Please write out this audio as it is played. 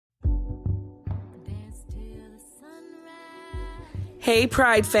Hey,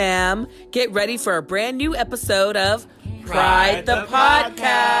 Pride fam. Get ready for a brand new episode of Pride the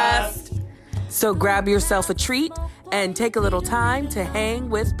Podcast. So grab yourself a treat and take a little time to hang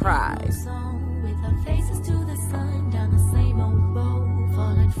with Pride.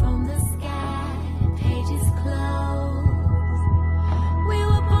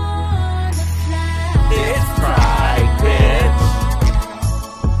 It's Pride, bitch.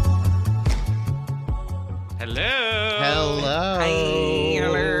 Hello. Hi.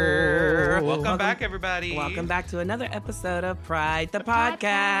 Hello. Welcome back, everybody. Welcome back to another episode of Pride the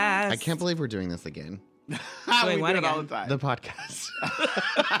Podcast. I can't believe we're doing this again. Doing We what do it all again? the time. The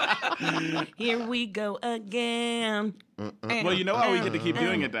podcast. Here we go again. Well, you know why we get to keep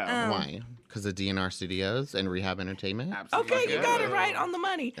doing it, though. Why? Because of DNR Studios and Rehab Entertainment? Absolutely. Okay, you got it right on the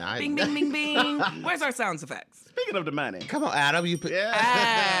money. Bing, bing, bing, bing. Where's our sound effects? Speaking of the money. Come on, Adam. You put Yeah.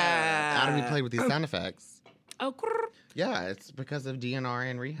 Adam, you played with these sound effects. Oh, grrr. Yeah, it's because of DNR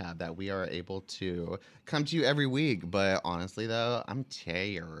and Rehab that we are able to come to you every week. But honestly, though, I'm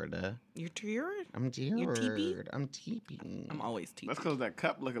tired. You're tired? I'm tired. You're teepee? I'm teepee. I'm always teepee. That's because that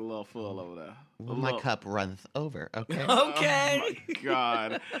cup looking a little full over there. Well, my cup runs over, okay? Okay. Oh, my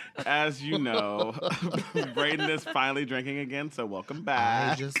God. As you know, Brayden is finally drinking again, so welcome I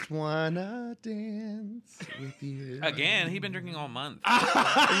back. just wanna dance with you. Again, he's been drinking all month.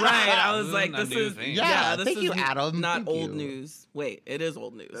 Right. I was like, Not this new is thing. Yeah, this thank is you, Adam. not Thank old you. news. Wait, it is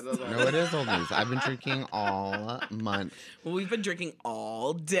old news. No, it is old news. I've been drinking all month. Well, we've been drinking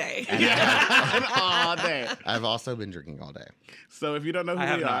all day. And all day. I've also been drinking all day. So if you don't know who I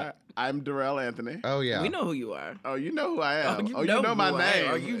have we not. are, I'm Darrell Anthony. Oh, yeah. We know who you are. Oh, you know who I am. Oh, you know my who I am.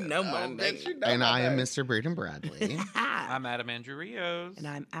 name. Oh, you know my bitch, name. you know And my I am name. Mr. Braden Bradley. I'm Adam Andrew Rios. And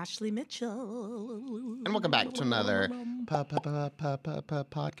I'm Ashley Mitchell. And welcome back to another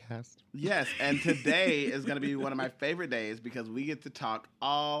podcast. Yes, and today is going to be one of my favorite days because we get to talk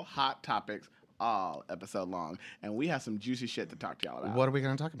all hot topics all episode long, and we have some juicy shit to talk to y'all about. What are we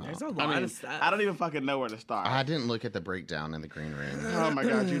going to talk about? There's a I lot mean, of stuff. I don't even fucking know where to start. I didn't look at the breakdown in the green room. Oh my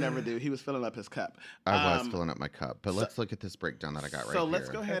God, you never do. He was filling up his cup. I was filling up my cup. But let's look at this breakdown that I got right So here. let's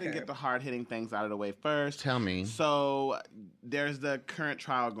go ahead and get the hard-hitting things out of the way first. Tell me. So there's the current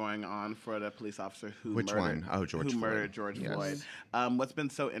trial going on for the police officer who Which murdered, one? Oh, George who Floyd. murdered George Yes. Floyd. What's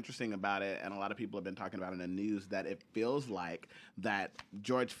been so interesting about it, and a lot of people have been talking about it in the news, that it feels like that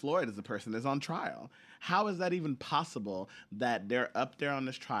George Floyd is the person that's on trial. How is that even possible that they're up there on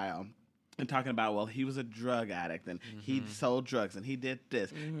this trial and talking about, well, he was a drug addict and he sold drugs and he did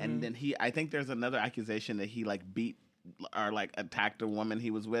this. And then I think there's another accusation that he like beat or like attacked a woman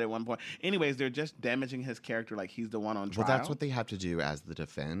he was with at one point. Anyways, they're just damaging his character like he's the one on trial. Well, that's what they have to do as the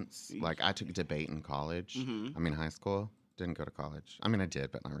defense. Like, I took a debate in college. I mean, high school. Didn't go to college. I mean, I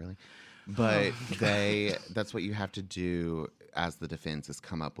did, but not really. But that's what you have to do as the defense is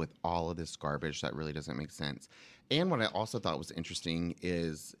come up with all of this garbage that really doesn't make sense. And what I also thought was interesting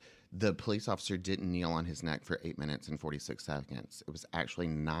is the police officer didn't kneel on his neck for 8 minutes and 46 seconds. It was actually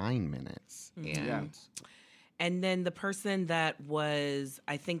 9 minutes. And And then the person that was,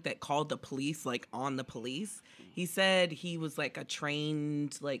 I think, that called the police, like on the police, he said he was like a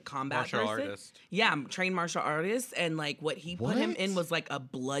trained like combat Martial person. artist. Yeah, trained martial artist, and like what he put him What? in was like a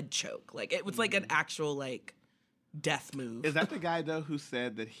blood choke. Like it was like an actual like death move. Is that the guy though who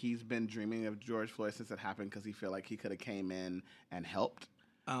said that he's been dreaming of George Floyd since it happened because he felt like he could have came in and helped?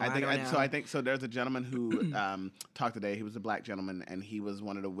 Oh, I think don't know. I think so. There's a gentleman who talked today. He was a black gentleman, and he was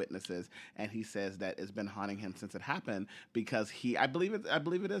one of the witnesses. And he says that it's been haunting him since it happened because I believe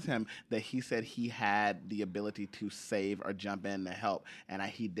it is him that he said he had the ability to save or jump in to help, and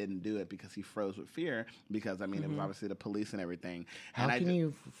he didn't do it because he froze with fear. Because I mean, it was obviously the police and everything. how and can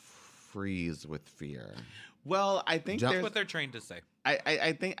you freeze with fear? Well, I think Jump- there's That's what they're trained to say.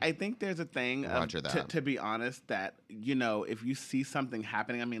 I think there's a thing of, Roger that. to be honest, that if you see something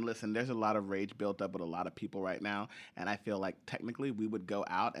happening, I mean, listen, there's a lot of rage built up with a lot of people right now, and I feel like technically we would go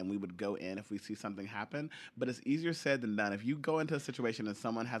out and we would go in if we see something happen, but it's easier said than done. If you go into a situation and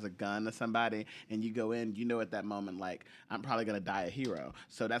someone has a gun to somebody and you go in, at that moment, like, I'm probably gonna die a hero.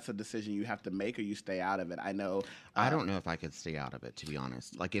 So that's a decision you have to make, or you stay out of it. I know. I don't know if I could stay out of it, to be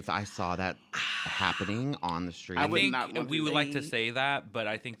honest. Like, if I saw that happening on the street. I I would think not want we to would like to say- say that, but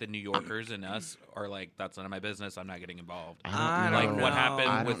I think the New Yorkers and us are like, that's none of my business. I'm not getting involved. I don't Like know. what I happened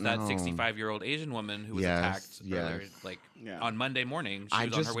don't with that know. 65-year-old Asian woman who was Yes, attacked earlier, yes. like Yeah. on Monday morning. She I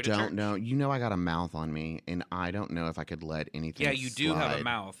was on her just way to don't church. know. I got a mouth on me, and I don't know if I could let anything. Yeah, you do have a slide.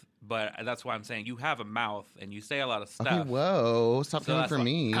 mouth, but that's why I'm saying you have a mouth and you say a lot of stuff. Okay, whoa! Stop coming that's for what,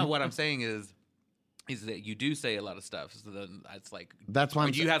 me. What I'm saying is that you do say a lot of stuff. So then it's like That's why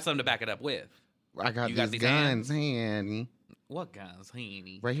you have something to back it up with. I got you these got these guns, handy. What guns,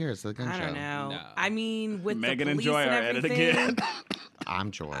 honey? Right here, it's the gun I show. don't know. No. I mean, with Megan the and police Joy and are at it everything, again.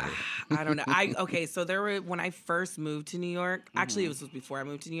 I'm Joy. I don't know. Okay, so there were when I first moved to New York. Actually, it was before I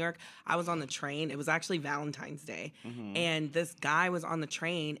moved to New York. I was on the train. It was actually Valentine's Day, and this guy was on the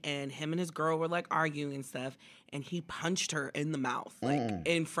train, and him and his girl were like arguing and stuff, and he punched her in the mouth, like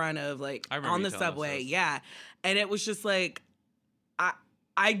in front of like I remember on you the telling us subway. this. Yeah, and it was just like.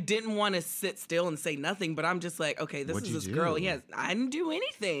 I didn't want to sit still and say nothing, but I'm just like, okay, this What'd is you this girl. do? Yes, I didn't do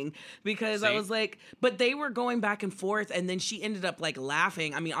anything because I See? was like, but they were going back and forth, and then she ended up like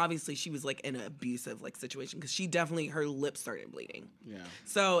laughing. I mean, obviously she was like in an abusive like situation because she definitely her lips started bleeding. Yeah.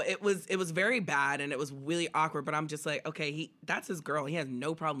 So it was very bad and it was really awkward. But I'm just like, okay, that's his girl. He has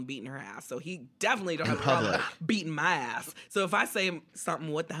no problem beating her ass. So he definitely don't have a problem public. beating my ass. So if I say something,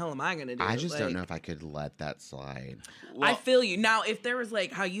 what the hell am I gonna do? I just don't Like, know if I could let that slide. I feel you. Now, if there was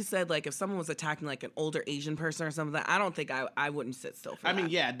like how you said, like if someone was attacking like an older Asian person or something, I don't think I wouldn't sit still for I that. mean,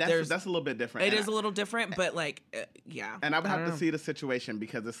 yeah, There's- that's a little bit different. It And is a little different, but like, yeah. And I would have don't to know. see the situation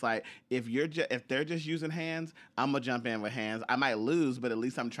because it's like if they're just using hands, I'm gonna jump in with hands. I might lose, but at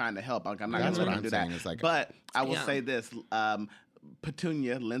least I'm trying to help. I'm not That's gonna what I'm do saying, that. is like- But I will Yeah. say this.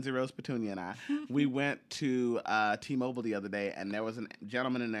 Petunia, Lindsay Rose Petunia and I, we went to T-Mobile the other day, and there was a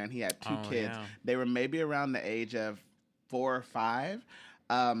gentleman in there, and he had two Oh, kids. yeah. They were maybe around the age of 4 or 5.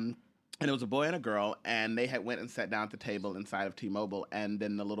 And it was a boy and a girl, and they had went and sat down at the table inside of T-Mobile, and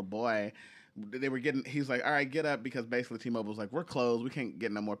then the little boy, he's like, all right, get up, because basically T-Mobile was like, we're closed, we can't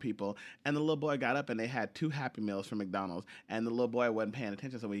get no more people. And the little boy got up, and they had 2 Happy Meals from McDonald's, and the little boy wasn't paying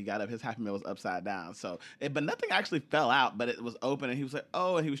attention, so when he got up, his Happy Meal was upside down. So, but nothing actually fell out, but it was open, and he was like,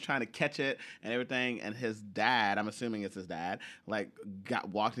 oh, and he was trying to catch it and everything, and his dad, I'm assuming it's his dad, like,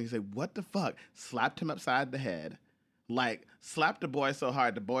 walked, and he said, what the fuck? Slapped him upside the head. Like, slapped the boy so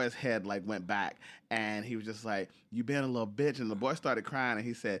hard, the boy's head, like, went back. And he was just like, you being a little bitch. And the boy started crying, and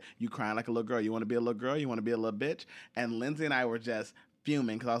he said, you crying like a little girl. You want to be a little girl? You want to be a little bitch? And Lindsay and I were just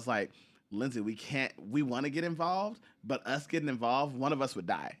fuming because I was like, Lindsay, we want to get involved, but us getting involved, one of us would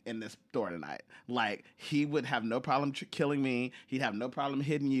die in this store tonight. Like, he would have no problem killing me. He'd have no problem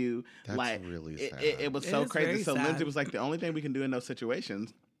hitting you. That's like, really it, sad. it was It so is crazy. very So sad. Lindsay was like, the only thing we can do in those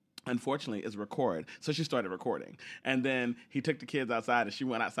situations, unfortunately, is record. So she started recording. And then he took the kids outside, and she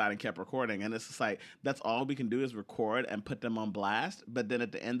went outside and kept recording. And it's just like, that's all we can do is record and put them on blast. But then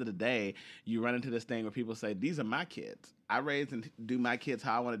at the end of the day, you run into this thing where people say, these are my kids. I raise and do my kids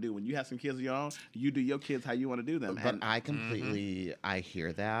how I want to do. When you have some kids of your own, you do your kids how you want to do them. But And I completely, I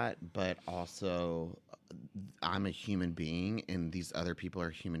hear that, but also I'm a human being, and these other people are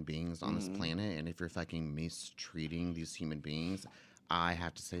human beings on this planet. And if you're fucking mistreating these human beings, I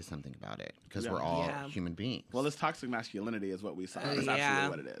have to say something about it because Yeah. we're all Yeah. human beings. well, it's toxic masculinity is what we saw. That's Yeah.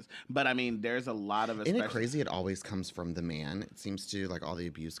 absolutely what it is. But I mean, there's a lot of Isn't it crazy? It always comes from the man. It seems to, like, all the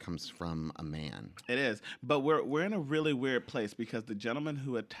abuse comes from a man. It is, but we're in a really weird place because the gentleman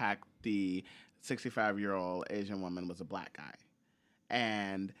who attacked the 65-year-old Asian woman was a black guy,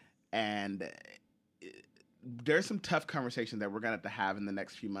 and there's some tough conversations that we're going to have in the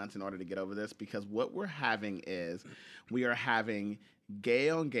next few months in order to get over this, because what we're having is we are having gay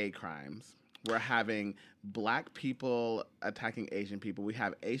on gay crimes. We're having black people attacking Asian people. We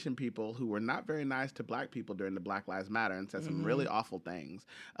have Asian people who were not very nice to black people during the Black Lives Matter and said some really awful things.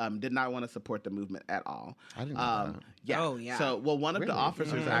 Did not want to support the movement at all. I didn't know that. Yeah. Oh, yeah. So, well, one of the Really?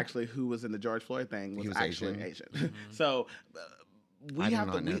 officers actually who was in the George Floyd thing was was actually Asian? Asian. So we I did have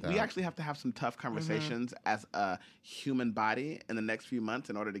to not know we that. actually have to have some tough conversations as a human body in the next few months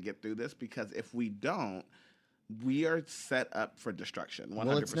in order to get through this, because if we don't, we are set up for destruction. 100%.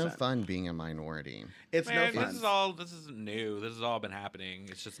 Well, it's no fun being a minority. It's Man, no fun. this isn't new. This has all been happening.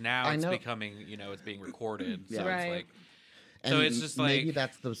 It's just now I it's know. becoming, it's being recorded. So Right. it's like, And so it's just like, maybe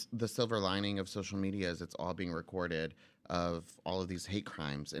that's the silver lining of social media is it's all being recorded of all of these hate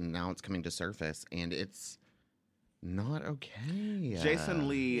crimes, and now it's coming to surface, and it's not okay. Jason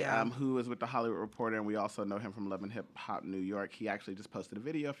Lee, Yeah. who is with the Hollywood Reporter, and we also know him from Love and Hip Hop New York, he actually just posted a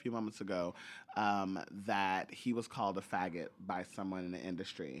video a few moments ago that he was called a faggot by someone in the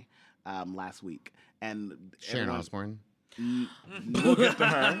industry last week. And Sharon everyone- Osbourne. We'll get to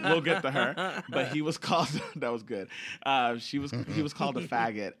her. We'll get to her. But he was called. That was good. He was called a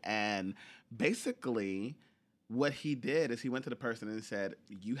faggot, and basically, what he did is he went to the person and said,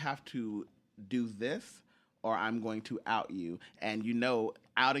 "You have to do this, or I'm going to out you." And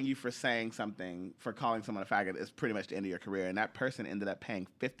outing you for saying something, for calling someone a faggot, is pretty much the end of your career. And that person ended up paying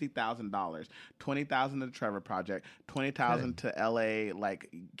 $50,000, $20,000 to the Trevor Project, $20,000 to LA,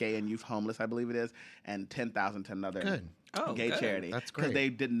 like Gay and Youth Homeless, I believe it is, and $10,000 to another. Good. Oh, gay good. charity. That's Because great. they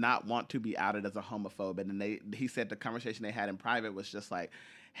did not want to be outed as a homophobe. And he said the conversation they had in private was just like,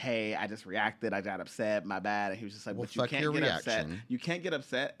 hey, I just reacted. I got upset. My bad. And he was just like, Well, but you fuck can't your get upset. reaction. You can't get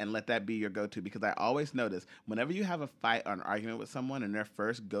upset and let that be your go-to. Because I always notice whenever you have a fight or an argument with someone and their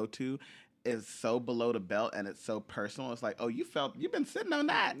first go-to is so below the belt and it's so personal, it's like, oh, you've been sitting on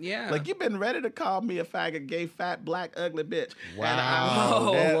that. Yeah. Like, you've been ready to call me a faggot, gay, fat, black, ugly bitch.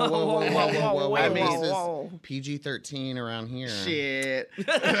 Wow. And Whoa, Whoa, whoa, whoa, whoa, whoa, whoa, whoa, I whoa. mean, This is whoa. PG-13 around here. Shit.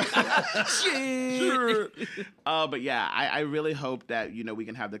 Shit. But yeah, I really hope that, we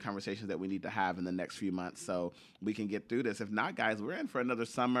can have the conversations that we need to have in the next few months so we can get through this. If not, guys, we're in for another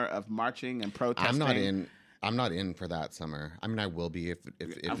summer of marching and protesting. I'm not in for that summer. I mean, I will be if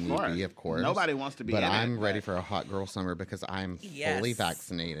Of need course. be, of course. Nobody wants to be But in it, I'm ready but- for a hot girl summer because I'm Yes. fully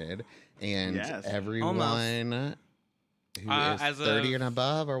vaccinated. And Yes. everyone who is as 30 of- and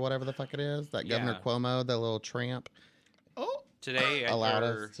above or whatever the fuck it is, that Governor Yeah. Cuomo, the little tramp, Oh, Today allowed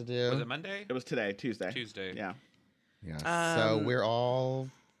or- us to do. Was it Monday? it was today, Tuesday. Tuesday. Yeah. Yeah. So we're all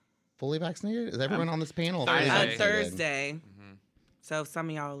fully vaccinated? Is everyone on this panel fully Thursday. vaccinated? Thursday. Mhm. So if some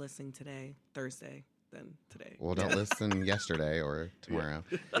of y'all are listening today, Thursday, then today. Well, don't listen yesterday or tomorrow.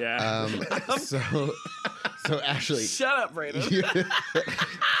 Yeah. So Ashley, Shut up, Brandon.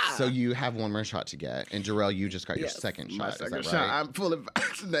 so you have one more shot to get, and Jarrell, you just got your Yes. second My shot. second is that shot. right? I'm fully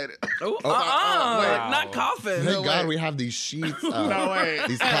vaccinated. Oh, Wow. not coughing. Thank God way. we have these sheets up. No way.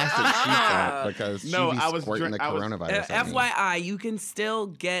 These plastic sheets up because No, she be I was squirting drink- the I was- coronavirus. at me. FYI, you can still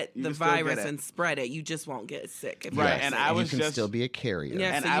get You the can still get virus it. and spread it. You just won't get sick. If Right, you're Yes, and sick. I was you can just- still be a carrier.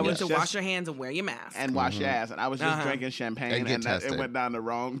 Yeah, and so I you need was to just- wash your hands and wear your mask. And wash your ass. And I was just Uh-huh. drinking champagne And get and it tested. went down the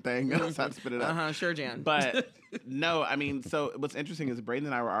wrong thing. So I had to spit it up. Sure, Jan. But no, I mean, so what's interesting is Braden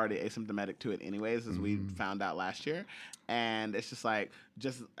and I were already asymptomatic to it anyways, as we found out last year. And it's just like,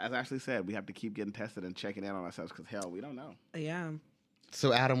 just as Ashley said, we have to keep getting tested and checking in on ourselves because, hell, we don't know. Yeah.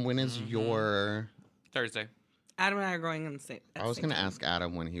 So, Adam, when is your... Thursday. Adam and I are going on the same. I was going to ask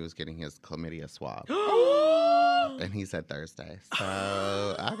Adam when he was getting his chlamydia swab. And he said Thursday.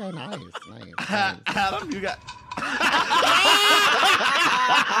 So, okay, nice. Adam, you got...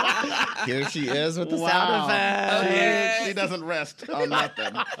 Here she is with the Wow. sound effect. Okay. She doesn't rest on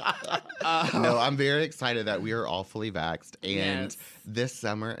nothing. No, I'm very excited that we are all fully vaxxed. And Yes. this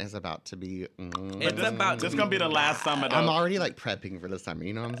summer is about to be... It's about to This is going to be the last summer, though. I'm already like prepping for the summer.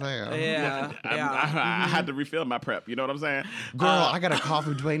 You know what I'm saying? Yeah. I had to refill my prep. You know what I'm saying? Girl, I got a call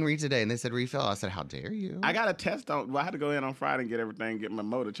from Dwayne Reed today, and they said refill. I said, how dare you? I got a test on. Well, I had to go in on Friday and get everything, get my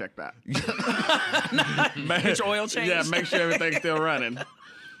motor checked out. Get your oil changed. Yeah, make sure everything's still running.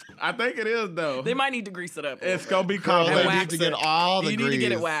 I think it is though. They might need to grease it up. It's gonna be Girl, cold. they wax need to get it. all the You need to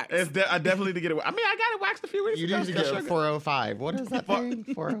get it grease. waxed. I definitely need to get it. I mean, I got it waxed a few weeks You ago. need to get 405. What is that thing?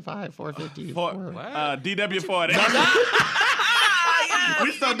 405, 450. DW40.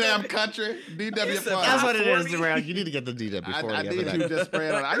 We so damn country. DW40. That's what it is, Jarrell. You need to get the DW40. I need to just spray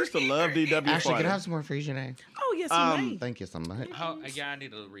it on. I used to love DW40. Actually, can I have some more Frisian? Oh, yes, you may. Thank you so much. Oh, yeah, I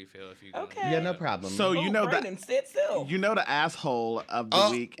need a refill if you. Okay. Yeah, no problem. So you know Brandon, sit still. the asshole of the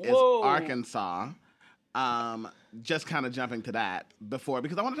Oh, week is whoa. Arkansas. Just kind of jumping to that before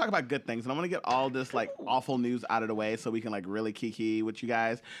because I want to talk about good things and I want to get all this like awful news out of the way so we can like really kiki with you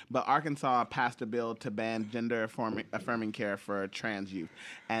guys. But Arkansas passed a bill to ban gender affirming care for trans youth,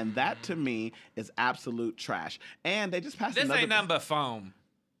 and that to me is absolute trash. And they just passed This another. ain't nothing but foam.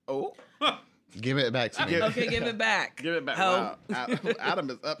 Oh, Give it back to me. Okay, give it back. give it back! Ho. Wow, Adam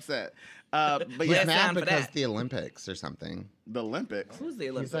is upset. But He's yeah, Let's mad sound for because that. the Olympics or something. the Olympics. Who's the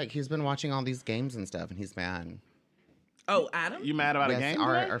He's Olympic? like, he's been watching all these games and stuff, and he's mad. Oh, Adam? You mad about a Yes, game?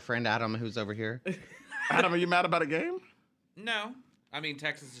 our, today? our friend Adam, who's over here. Adam, are you mad about a game? No, I mean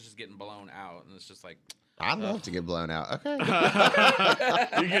Texas is just getting blown out, and it's just like I'd love to get blown out. Okay.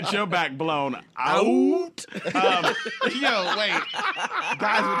 You get your back blown out. Yo, wait,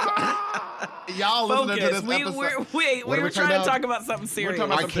 guys, y'all listening to Focus. this We episode? were What are we trying talking to about? talk about something serious.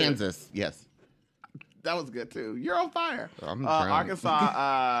 talking about- Arkansas, yes. That was good too. You're on fire. I'm drunk.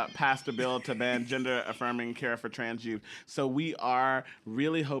 Arkansas passed a bill to ban gender affirming care for trans youth. So we are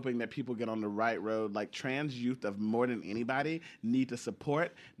really hoping that people get on the right road. Like trans youth, of more than anybody, need to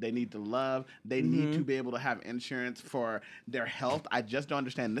support. They need to love. They need to be able to have insurance for their health. I just don't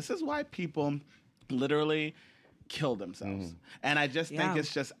understand. This is why people literally kill themselves. And I just think Yeah.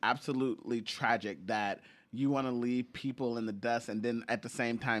 it's just absolutely tragic that you want to leave people in the dust, and then at the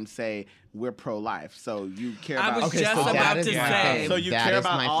same time say we're pro-life. So you care about. I was Okay, just so that about is to my say. thing. So you That care is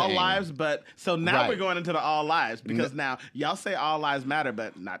about my all thing. lives, but so now Right. we're going into the all lives because now y'all say all lives matter,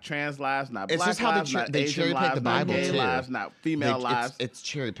 but not trans lives, not It's black just how lives, they not they Asian cherry pick lives, the not Bible gay too. lives, not female lives. It's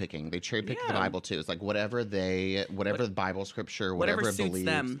cherry picking. They cherry pick the Yeah. Bible too. It's like whatever the Bible scripture, Whatever whatever it suits believes,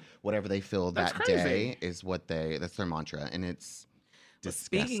 them. whatever they feel That's that crazy. day is that's their mantra, and it's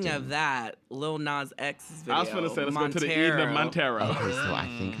disgusting. Speaking of that, Lil Nas X's video. I was going to say let's go to the Eden of Montero. Okay, so I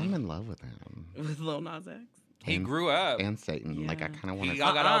think I'm in love with him With Lil Nas X. He And- grew up. and Satan. Like I Yeah. kind of want He to.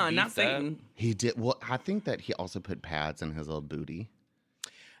 all got all beefed not up. Satan. He did well. I think that he also put pads in his little booty.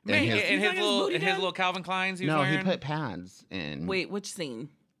 Man, And and his- You his got his little booty done? Calvin Kleins he was No, he wearing put pads in. Wait, which scene?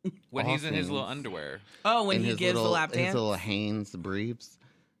 when all he's in his little things. underwear. Oh, when in he his gives little, the lap his dance. little Hanes briefs.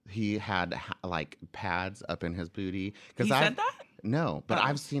 He had like pads up in his booty. He said that? No, but Oh.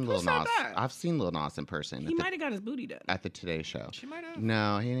 I've seen Lil said Nas. that? I've seen Lil Nas in person He might have got his booty done. at the Today Show. She might have.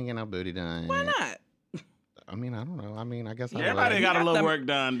 No, he didn't get no booty done. Why not? I mean, I don't know. I mean, I guess I Everybody would. got a got little them- work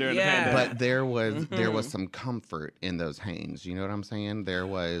done during the Yeah. pandemic. But there was some comfort in those Hanes. You know what I'm saying? There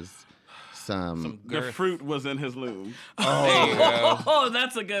was some. the Girth. fruit was in his lube. There you go. Oh,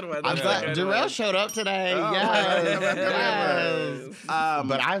 that's a good one. I'm That's a glad good Darrell one. showed up today. Oh, yes. yes.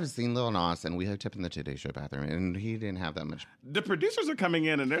 But I've seen Lil Nas, and we hooked up in the Today Show bathroom, and he didn't have that much. The producers are coming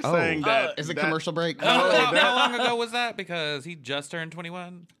in and they're Oh. saying that Is it that- commercial break? How long ago was that? Because he just turned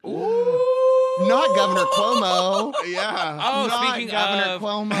 21. Not Governor Cuomo. Yeah. Oh, Not speaking Governor of,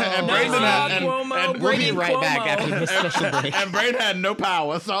 Cuomo. And No, Brandon had- and- Cuomo, and We'll be Brandon right back Cuomo. after this special break. And Brain had no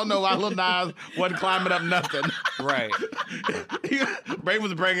power, so I don't know why Lil Nas wasn't climbing up nothing. right. Brain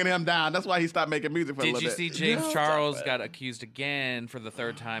was bringing him down. That's why he stopped making music for a Did little you bit. see James Charles got accused again for the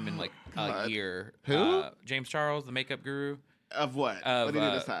third time in like a year? Who? James Charles, the makeup guru, Of what? Of, What did he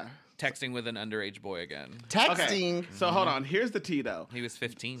do this time? texting with an underage boy again. Texting. Okay. So hold on. Here's the tea, though. He was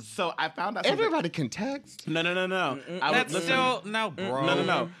 15. So I found out something. Everybody can text. No. That's still no, bro.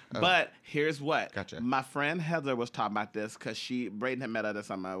 No. But here's what. Gotcha. My friend Heather was talking about this because Braden had met her or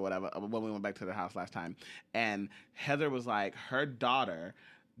something or whatever when we went back to their house last time, and Heather was like, her daughter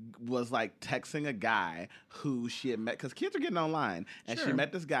was like texting a guy who she had met because kids are getting online, and she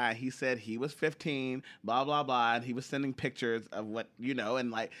met this guy. He said he was 15, blah blah blah, and he was sending pictures of what and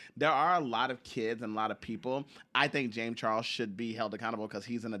like there are a lot of kids and a lot of people. I think James Charles should be held accountable because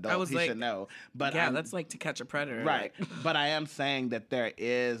he's an adult. He should know. But Yeah, that's like To Catch a Predator. right. But I am saying that there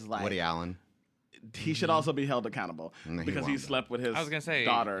is like Woody Allen. he should also be held accountable No, he because he won't. slept with his I was gonna say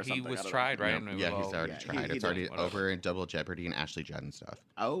daughter or he something. was I don't tried, know. right? No, And yeah, well, he's already yeah, tried. he It's already did. over in Double Jeopardy and Ashley Judd and stuff.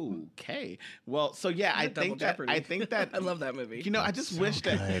 Okay. Well, so yeah, I Double think that Jeopardy. I think that I love that movie. I just So wish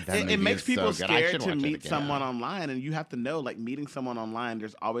that good. That it movie makes is people so good. I scared should to watch it meet again. someone online, and you have to know, like meeting someone online,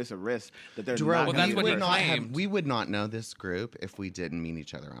 there's always a risk that they're Darrell, not. Well, gonna that's be what the he person. claimed. we would not know this group if we didn't meet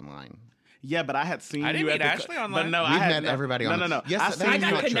each other online. Yeah, but I had seen I didn't you meet at the Ashley But online. no, We've I had met everybody no, on- No, no, Yes, I that's seen I That's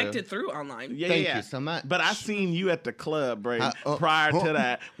got not true. connected through online. Yeah, Thank yeah. you so much. But I seen you at the club, Brady, oh, prior oh, to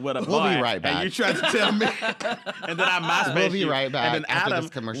that with a boy. we'll be right And back. you tried to tell me. And then I MySpace We'll be you. right back And then after Adam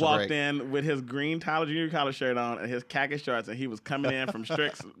this commercial walked break. in with his green Tyler Jr. collar shirt on and his khaki shorts, and he was coming in from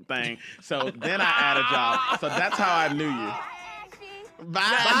Strick's thing. So then I added y'all. So that's how I knew you. Bye,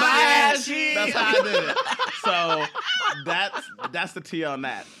 Ashley. That's how I did it. So that's the tea on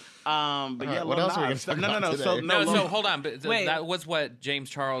that. But yeah, right, what Lil else are we Nas. gonna talk No. about So today? No, Lil- so hold on, but Wait. that was what James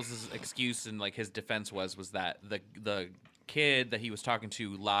Charles's excuse and like his defense was that the kid that he was talking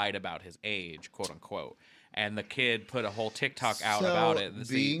to lied about his age, quote unquote, and the kid put a whole TikTok out So, about it.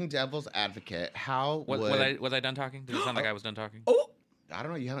 being devil's advocate, how would Was I done talking? Did it sound like I was done talking? Oh, I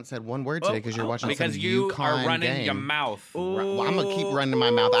don't know? You haven't said one word today because you're watching Because some you UConn are running game. your mouth. Well, I'm gonna keep running my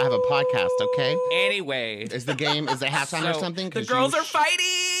mouth. I have a podcast. Okay. Anyway, Is the game? Is it halftime or So, something? the 'Cause girls you are fighting.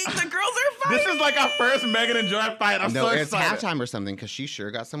 The girls are fighting. This is like our first Megan and Joy fight. I'm No, so it's excited. halftime or something because she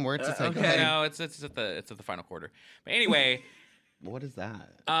sure got some words to say. Go okay. ahead. no, it's at the final quarter. But anyway, What is that?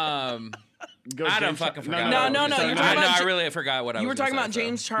 Go I don't James fucking Char- forgot. No, what no, I was no, gonna you're say. talking about I Ja- really forgot what I You was were talking gonna about say, so.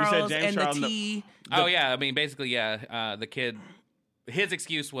 James said Charles James and Charles, the no. T. Oh yeah, I mean basically the kid, his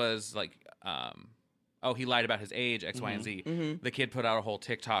excuse was like, he lied about his age, X, Y, and Z. The kid put out a whole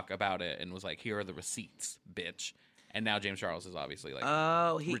TikTok about it and was like, here are the receipts, bitch. And now James Charles is obviously like,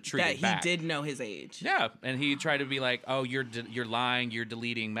 Oh, retreated he back. did know his age. yeah, and he tried to be like, oh, you're lying, you're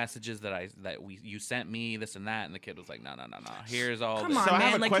deleting messages you sent me, this and that, and the kid was like, no, here's all. Come this. on, So I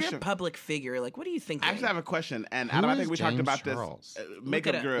have man! a Like you're question. a public figure. Like, what do you think? I actually have a question, and Who Adam, I is think we talked James about Charles? this.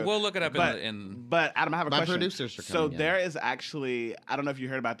 Makeup it up. Guru. We'll look it up but, in. But Adam, I have a My question. producers are So coming in. there is actually, I don't know if you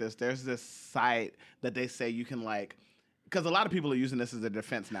heard about this. There's this site that they say you can like because a lot of people are using this as a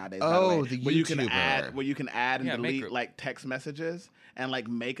defense nowadays. Oh, by the way, the where you can YouTuber. add and Yeah, make delete it- like text messages and like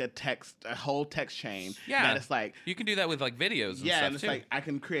make a whole text chain. Yeah. that it's like. You can do that with like videos and Yeah, stuff and it's too. like I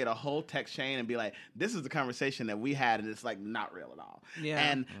can create a whole text chain and be like, "This is the conversation that we had," and it's like not real at all. Yeah.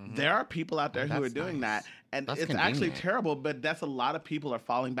 And there are people out there who are that's doing nice. that, and That's it's actually convenient. terrible. But that's a lot of people are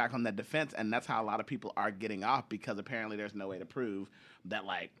falling back on that defense, and that's how a lot of people are getting off because apparently there's no way to prove that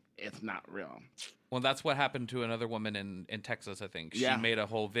like it's not real. Well, that's what happened to another woman in Texas, I think. She Yeah. made a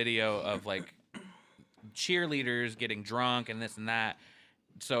whole video of like cheerleaders getting drunk and this and that,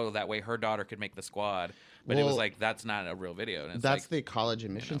 so that way her daughter could make the squad. But it was Well, like, that's not a real video. And it's That's like, the college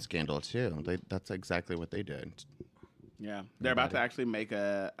admission scandal too. That's exactly what they did. Yeah, they're about to actually make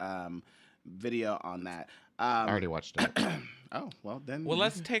a video on that. I already watched it. Oh well, then. well,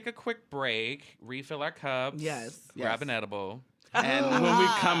 let's take a quick break, refill our cups, Yes. grab Yes. an edible. And when we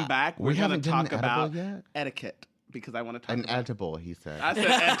come back, we're We going haven't to done talk an about edible yet? etiquette because I want to talk An about. edible, he said. I said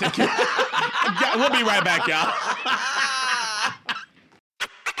etiquette. Yeah, we'll be right back, y'all.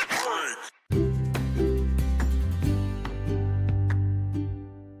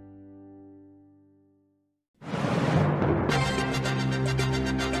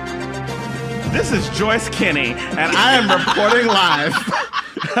 This is Joyce Kinney, and I am reporting live.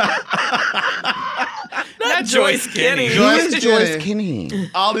 Not Joyce Kinney. Who Joyce is Kinney. Joyce Kinney?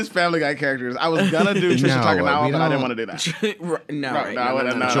 All these Family Guy characters. I was gonna do Trisha No, Takanawa, we but I didn't don't. want to do that. No, No, right. no, I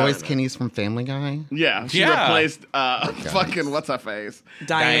wouldn't- no. Joyce Kinney's from Family Guy? Yeah, she Yeah. replaced fucking what's her face,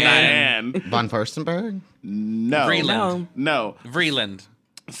 Diane. Diane. Von Furstenberg? No, Vreeland. no. Vreeland.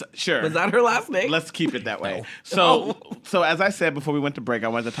 Sure. Was that her last name? Let's keep it that way. So as I said before we went to break, I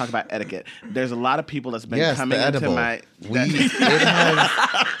wanted to talk about etiquette. There's a lot of people that's been Yes, coming the into edible. my.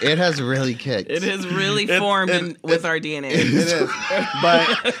 It has really kicked. It has really formed with our DNA. It is, but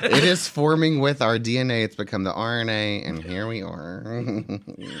It is forming with our DNA. It's become the RNA, and here we are.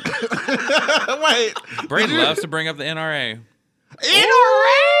 wait. Braden loves to bring up the NRA.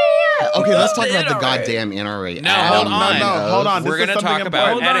 Okay, let's talk about the NRA. goddamn NRA. No, Adam hold on. knows. Hold on. We're This is gonna talk something about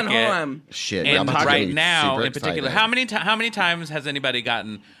important. Hold on, etiquette. hold on. Shit, And I'm about to right get now, super in particular, excited. how many times has anybody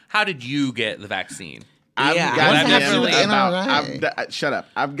gotten? How did you get the vaccine? I've Yeah. gotten What does that have to do with DM'd the about. NRA? Shut up.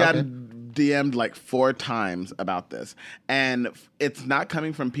 I've gotten DM'd like 4 times about this, and it's not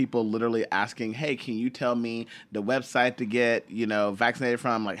coming from people literally asking, "Hey, can you tell me the website to get vaccinated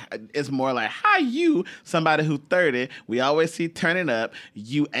from?" Like, it's more like, "How you, somebody who's 30, we always see turning up.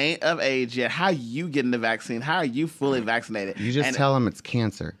 You ain't of age yet. How you getting the vaccine? How are you fully vaccinated?" You just And tell them it's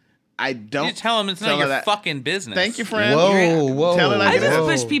cancer. I don't You tell them it's not tell her your that. fucking business. Thank you, friend. Whoa. Tell her like I it is. just Whoa.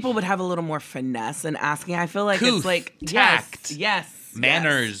 wish people would have a little more finesse in asking. I feel like Couth, it's like tact, yes,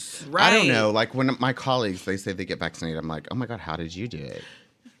 manners. right. I don't know. Like when my colleagues they say they get vaccinated, I'm like, oh my god, how did you do it?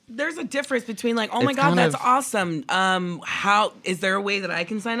 There's a difference between like, oh my It's god, kind that's of- awesome. How is there a way that I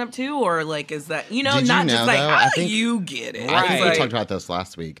can sign up too, or like is that Did you not just know, like though? how I do think- you get it? I think we Right. talked about this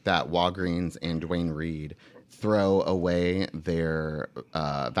last week that Walgreens and Dwayne Reed throw away their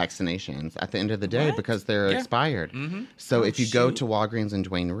vaccinations at the end of the day because they're expired. So if you go to Walgreens and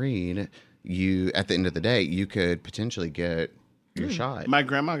Dwayne Reed, you at the end of the day you could potentially get your shot. My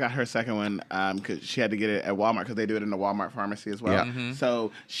grandma got her second one because she had to get it at Walmart because they do it in the Walmart pharmacy as well. Yeah.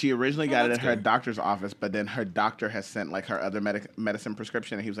 So she originally got it at her doctor's office, but then her doctor has sent like her other medicine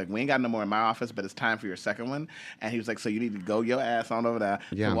prescription, and he was like, "We ain't got no more in my office, but it's time for your second one." And he was like, "So you need to go your ass on over there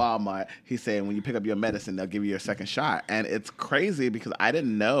Yeah. to Walmart." He said, "When you pick up your medicine, they'll give you your second shot." And it's crazy because I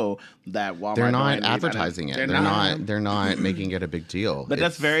didn't know that Walmart. They're Dwayne not Reed- advertising it. They're not making it a big deal. But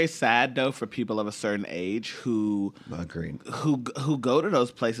that's It's- very sad though for people of a certain age who agreed. who go to those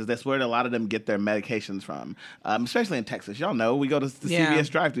places. That's where a lot of them get their medications from, especially in Texas. Y'all know we go to the Yeah. CVS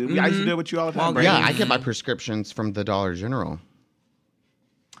drive-thru. I used to do it with you all the time. Walgreens. Brandon. Yeah, I get my prescriptions from the Dollar General.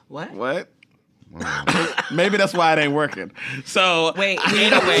 What? What? Maybe that's why it ain't working. So Wait.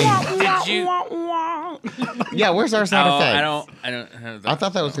 Anyway, did you? Yeah, where's our sound Oh, effects? I don't. I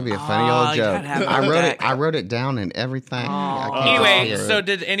thought that was gonna be a funny Oh, old you joke. gotta have I that wrote it. back. I wrote it down and everything. I can't Anyway, just so hear it.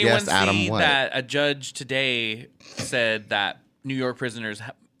 did anyone Yes, Adam, see what? that a judge today said that New York prisoners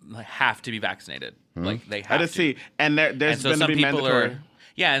have to be vaccinated? Like they have I did to. see, and there's And so going to some be people mandatory. are,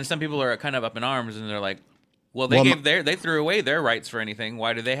 yeah, and some people are kind of up in arms, and they're like, "Well, Well, they threw away their rights for anything.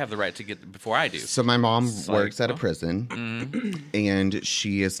 Why do they have the right to get before I do?" So my mom like, works at a oh. prison, and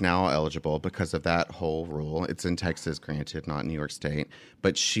she is now eligible because of that whole rule. It's in Texas, granted, not New York State,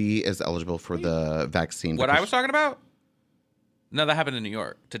 but she is eligible for the vaccine. What I because- was talking about? No, that happened in New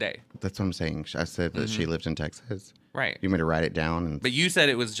York today. That's what I'm saying. I said that she lived in Texas. Right. You want me to write it down? And But you said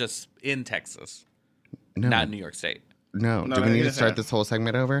it was just in Texas, no, not in New York State. No. No, Do we no, need you to just start said- this whole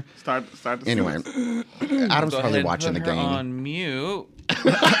segment over? Start the Anyway, Adam's Go probably ahead, watching the put her game. on mute.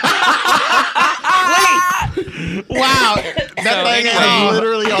 Wow, that thing is anyway.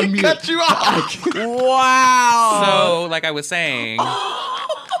 literally on mute. Cut you off. Wow. So, like I was saying,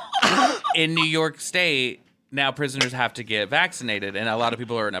 in New York State, now prisoners have to get vaccinated, and a lot of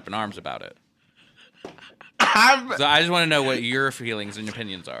people are up in arms about it. So I just want to know what your feelings and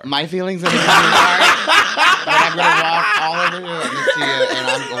opinions are. My feelings and opinions are that I'm going to walk all over here and see it, and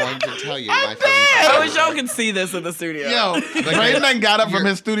I'm going to tell you my feelings. I wish y'all could see this in the studio. Yo, Brayden got up from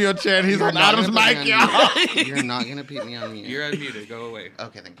his studio chair and he's You're on not Adam's gonna put mic, me on y'all. mute. You're not going to put me on mute. You're unmuted. Go away.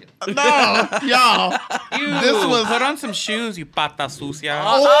 Okay, thank you. No, y'all. This was Put on some shoes, you pata sucia.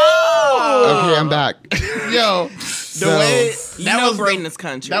 Okay, I'm back. yo. The way You that know was Braden is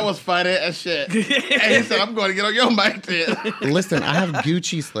country. that was funny as shit. And he said, "I'm going to get on your mic then." Listen, I have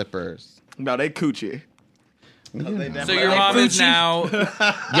Gucci slippers. No, they coochie. So your mom is now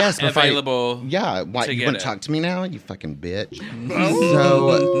Yes, but if I- available. Yeah, why to you get want it. to talk to me now? You fucking bitch. So,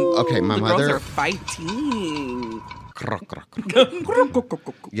 okay, my the girls mother. are fighting.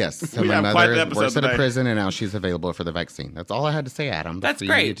 Yes, so We my have quite the mother episode works at a today. prison, and now she's available for the vaccine. That's all I had to say, Adam. That's what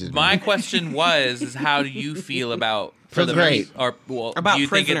you needed great. to My know. question is how do you feel about Feels great. or well, About do you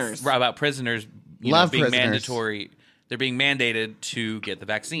think prisoners. it's about prisoners? You Love know, being prisoners. mandatory. They're being mandated to get the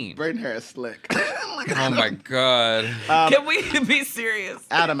vaccine. Brayden hair is slick. Oh my god. Can we be serious?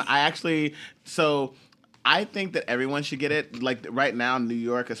 Adam, I think that everyone should get it. Like right now, in New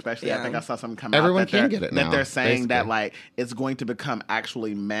York, especially, I Yeah. think I saw something come Everyone out that can they're- get it that now, they're saying that basically. like it's going to become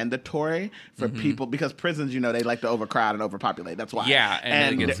actually mandatory for people because prisons, they like to overcrowd and overpopulate. That's why. Yeah,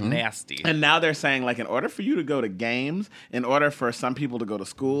 and it gets nasty. And now they're saying, like, in order for you to go to games, in order for some people to go to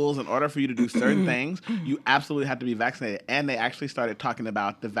schools, in order for you to do certain things, you absolutely have to be vaccinated. And they actually started talking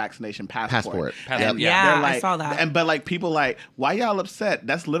about the vaccination passport. Passport. And Yeah, they're I saw that. But like people like, why y'all upset?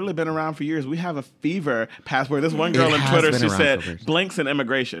 That's literally been around for years. We have a fever passport. This one girl It on has Twitter, been she around said, for years. blinks in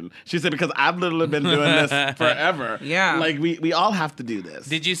immigration. She said, because I've literally been doing this forever. Yeah. Like we all have to do this.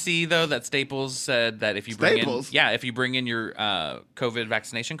 Did you see though that Staples said that if you bring Staples? if you bring in your COVID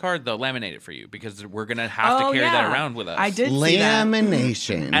vaccination card, they'll laminate it for you because we're gonna have to Oh, carry that yeah. around with us. I did see that.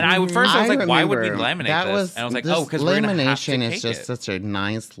 Lamination. And I at first I was like, why would we remember laminate that this? was, And I was like, this oh, because we're gonna have to lamination is cake just it. such a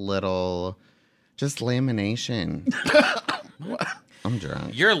nice little, just lamination. I'm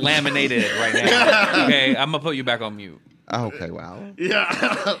drunk. You're laminated right now. Okay, I'm gonna put you back on mute. Okay, wow.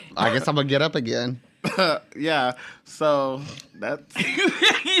 Yeah. I guess I'm gonna get up again. Yeah. So that's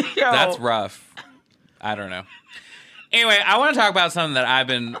That's rough. I don't know. Anyway, I want to talk about something that I've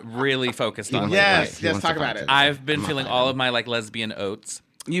been really focused on. Yes. lately. Talk about it. I've been feeling all of my like lesbian oats.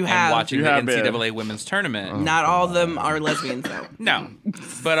 You And have. watching You the have been. NCAA women's tournament. Not all of them are lesbians, though. No,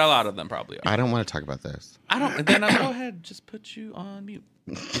 but a lot of them probably are. I don't want to talk about this. I don't. Then I'll go ahead, just put you on mute.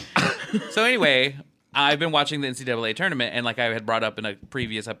 So anyway, I've been watching the NCAA tournament, and like I had brought up in a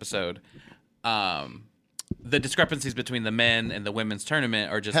previous episode, the discrepancies between the men and the women's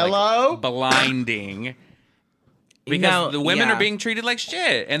tournament are just Hello? like blinding. Because No, the women yeah. are being treated like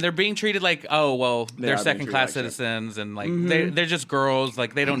shit, and they're being treated like, oh well, They they're are being second treated class like shit. citizens, and like Mm-hmm. they're just girls.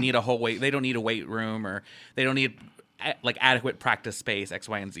 Like they don't need a whole weight. They don't need a weight room, or they don't need like adequate practice space. X,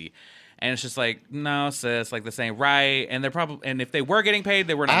 Y, and Z. And it's just like, no, sis, like this ain't right. And they're probably, and if they were getting paid,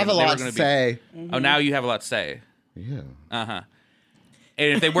 they were not. I have a they were lot gonna to be, say. Oh, now you have a lot to say. Yeah. And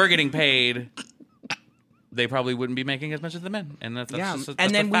if they were getting paid, they probably wouldn't be making as much as the men. And that's Yeah. just, that's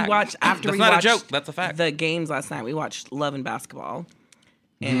And then a we fact. watched, after that's we not watched a joke. That's a fact. the games last night, we watched Love and Basketball.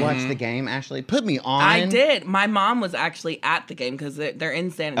 You watched the game, Ashley? Put me on. I did. My mom was actually at the game because they're in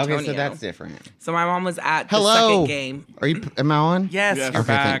San Antonio. Okay, so that's different. So my mom was at the Hello. second game. Are you? Am I on? yes, Yes. you're Okay,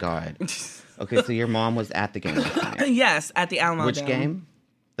 back. thank God. Okay, so your mom was at the game last night. Yes, at the Alamo Which Dome. game?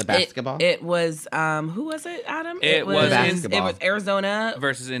 The basketball? It was who was it, Adam? It was basketball. It was Arizona,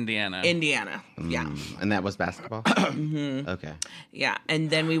 Versus Indiana. Indiana. Yeah. And that was basketball? Okay, Yeah. And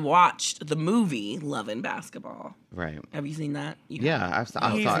then we watched the movie Love and Basketball. right. Have you seen that? You Yeah, I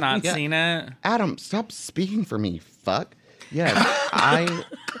saw He's it. not Yeah. seen it. Adam, stop speaking for me, fuck. Yes,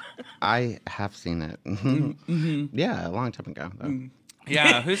 I have seen it. Yeah, a long time ago. though.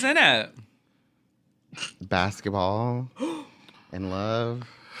 Yeah, who's in it? Basketball and love.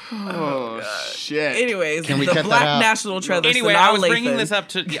 oh shit. Anyways, Can we the cut that Black out? National Treasure. Anyway, Sanaa I was bringing Lathan. this up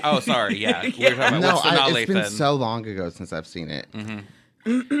to. Oh, sorry. Yeah, we were talking about No, what's Sanaa it's been Lathan. so long ago since I've seen it.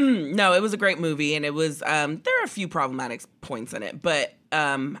 No, it was a great movie, and it was. There are a few problematic points in it, but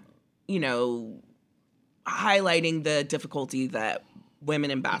highlighting the difficulty that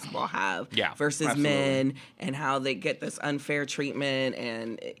women in basketball have versus men, and how they get this unfair treatment.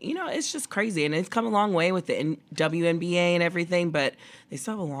 And, it's just crazy. And it's come a long way with the WNBA and everything, but they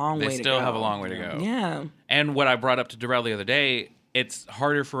still have a long way to go. They still have a long way to go. Yeah. And what I brought up to Darrell the other day, it's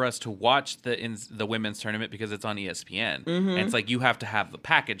harder for us to watch the women's tournament because it's on ESPN. And it's like you have to have the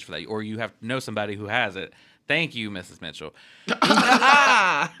package for that, or you have to know somebody who has it. Thank you, Mrs. Mitchell. And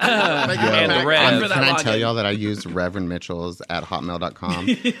the Rev. Can I tell y'all that I use Reverend Mitchell's at hotmail.com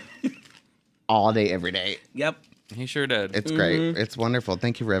all day, every day? Yep. He sure did. It's great. It's wonderful.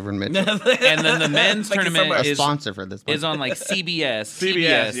 Thank you, Reverend Mitchell. And then the men's tournament is a sponsor for this. Is on like CBS,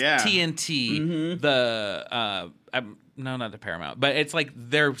 TNT, no, not the Paramount, but it's like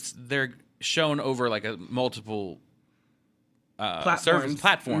they're shown over like a multiple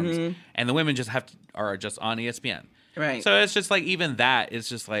platforms, and the women are just on ESPN. Right. So it's just like even that is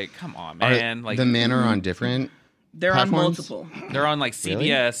just like, come on, man. Like the men are on different. They're platforms? on multiple. They're on like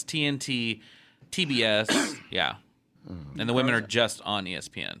CBS, TNT, TBS, and the women are just on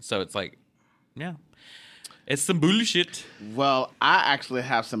ESPN. So it's like, it's some bullshit. Well, I actually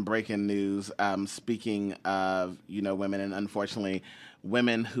have some breaking news. Speaking of, women, and unfortunately,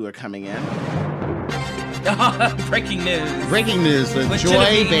 women who are coming in. Breaking news. Breaking news with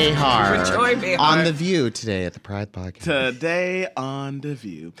Joy Behar. With Joy Behar. On The View today at the Pride Podcast. Today on The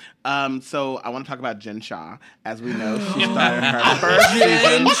View. So I want to talk about Jen Shah. As we know, she started her first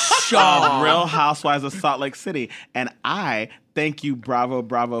season of Real Housewives of Salt Lake City. And I thank you,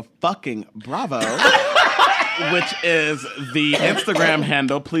 bravo, fucking bravo. Which is the Instagram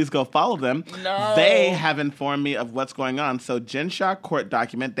handle. Please go follow them. No. They have informed me of what's going on. So Jen Shah court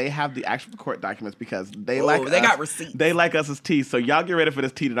document, they have the actual court documents because they got receipts. They like us as tea. So y'all get ready for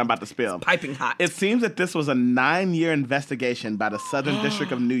this tea that I'm about to spill. It's piping hot. It seems that this was a 9-year investigation by the Southern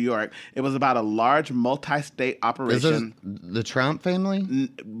District of New York. It was about a large multi-state operation. Is this the Trump family?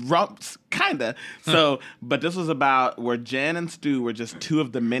 Kinda. So, but this was about where Jen and Stu were just two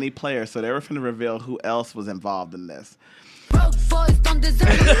of the many players. So they were finna reveal who else was involved in this. I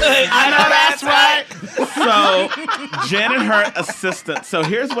know that's right. So Jen and her assistant. So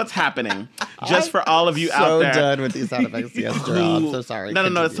here's what's happening. Just for all of you out there. So done with these sound effects yesterday. I'm so sorry. No,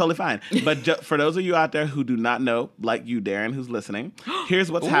 it's totally fine. But for those of you out there who do not know, like you, Darren, who's listening,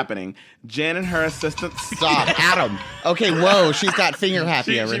 here's what's happening. Jen and her assistant. Stop, Adam. Okay, whoa, she's got finger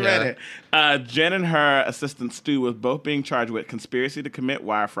happy over she here. read it. Jen and her assistant Stu was both being charged with conspiracy to commit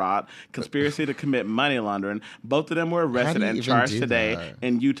wire fraud, conspiracy to commit money laundering. Both of them were arrested and charged today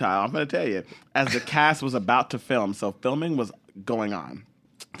in Utah. I'm going to tell you, as the cast was about to film, so filming was going on.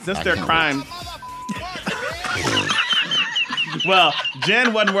 Since their crimes... Well,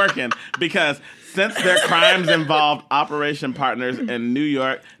 Jen wasn't working because since their crimes involved operation partners in New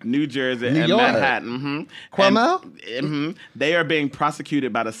York, New Jersey, and Manhattan. Cuomo? They are being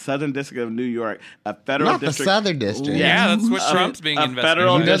prosecuted by the Southern District of New York, a federal Not district. the Southern District. Yeah, that's what Trump's being investigated. A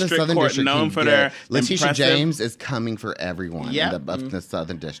federal You know the district Southern court District known for their Letitia impressive... James is coming for everyone Yep. in the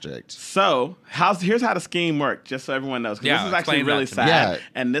Southern District. So, here's how the scheme worked, just so everyone knows. 'Cause this is actually really sad. Yeah.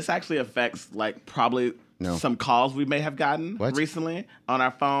 And this actually affects, probably some calls we may have gotten recently on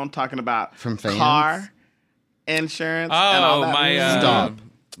our phone talking about from fans? Car insurance and all that. Stop.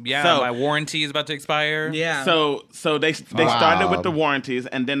 My warranty is about to expire. Yeah. So they started with the warranties,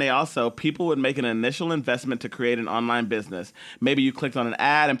 and then people would make an initial investment to create an online business. Maybe you clicked on an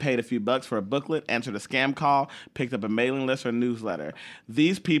ad and paid a few bucks for a booklet, answered a scam call, picked up a mailing list or newsletter.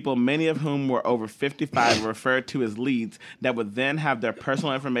 These people, many of whom were over 55, were referred to as leads that would then have their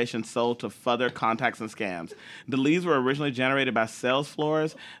personal information sold to further contacts and scams. The leads were originally generated by sales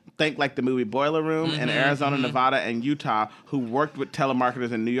floors, think like the movie Boiler Room in Arizona, Nevada, and Utah, who worked with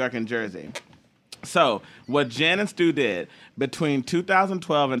telemarketers in New York and Jersey. So, what Jen and Stu did between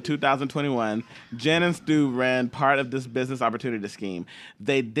 2012 and 2021, Jen and Stu ran part of this business opportunity scheme.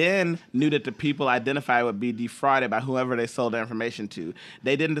 They then knew that the people identified would be defrauded by whoever they sold their information to.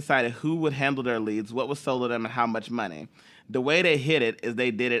 They didn't decide who would handle their leads, what was sold to them, and how much money. The way they hid it is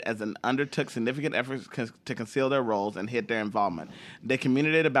they did it as an undertook significant efforts to conceal their roles and hid their involvement. They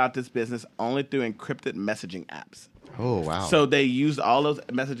communicated about this business only through encrypted messaging apps. Oh, wow. So they used all those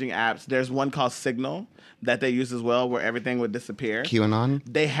messaging apps. There's one called Signal that they used as well, where everything would disappear. QAnon?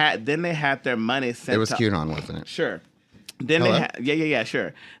 They had their money sent. It was QAnon, wasn't it? Sure. Then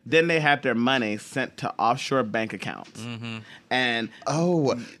sure. Then they had their money sent to offshore bank accounts. And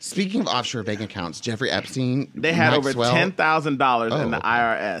speaking of offshore bank accounts, Jeffrey Epstein, they had over $10,000 in the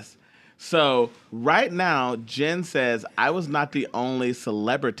IRS. So right now, Jen says, I was not the only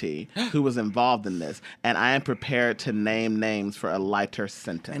celebrity who was involved in this, and I am prepared to name names for a lighter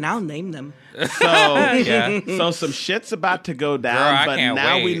sentence. And I'll name them. So, Yeah. so some shit's about to go down, Girl, I but can't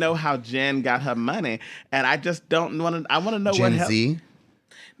now we wait. know how Jen got her money, and I just don't want to. I want to know what Gen hell. Z.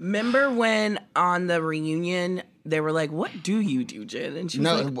 Remember when on the reunion they were like, "What do you do, Jen?" And she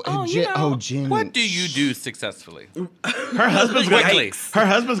was like, "Oh, you know." Jen. What do you do successfully? Her husband's gonna. Yikes. Her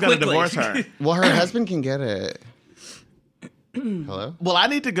husband's gonna Quickly. divorce her. Well, her husband can get it. Hello? Well, I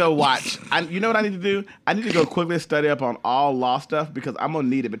need to go watch. You know what I need to do? I need to go quickly study up on all law stuff because I'm gonna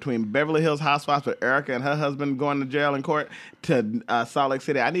need it between Beverly Hills Housewives with Erica and her husband going to jail in court to Salt Lake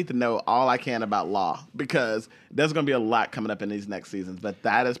City. I need to know all I can about law because there's gonna be a lot coming up in these next seasons. But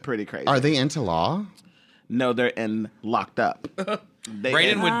that is pretty crazy. Are they into law? No, they're in locked up.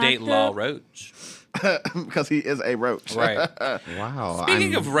 Brayden would date Law Roach. because he is a roach. Right. Wow.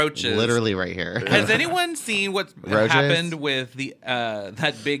 Speaking I'm of roaches, literally right here. Has anyone seen what Roaches? happened with the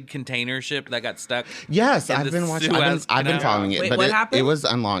that big container ship that got stuck? Yes, in I've the been watching. Suez I've been Canal? following it, Wait, but what it happened? was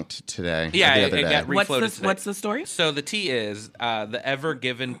unlocked today. Yeah, the it other day. got What's refloated the today. What's the story? So the tea is the Ever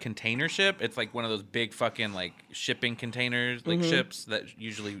Given container ship. It's like one of those big fucking like shipping containers, like ships that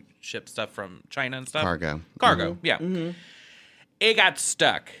usually ship stuff from China and stuff. Cargo. Cargo, yeah. It got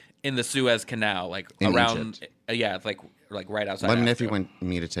stuck in the Suez Canal, like In around. Egypt. Yeah, it's like right outside. Let me know if Africa. you want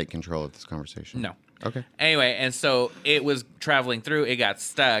me to take control of this conversation. No. Okay. Anyway, and so it was traveling through. It got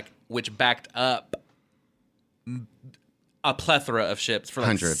stuck, which backed up a plethora of ships for like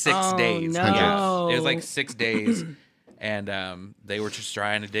Hundreds. 6 Oh, days. no. Yeah. It was like 6 days, and they were just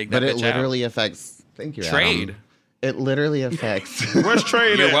trying to dig that But it bitch literally affects. Thank you. out. Adam. Trade. It literally affects. Where's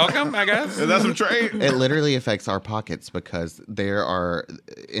trade? You're at? welcome, I guess. Is that some trade? It literally affects our pockets because there are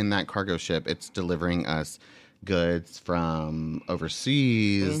in that cargo ship. It's delivering us goods from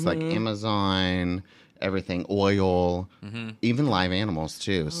overseas, like Amazon, everything, oil, even live animals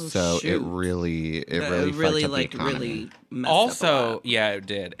too. So it shoot. really, That fucked up like the economy. really messed up a Also, lot. yeah, it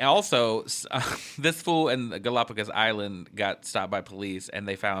did. Also, this fool in the Galapagos Island got stopped by police, and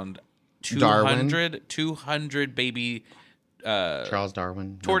they found 200 baby Charles Darwin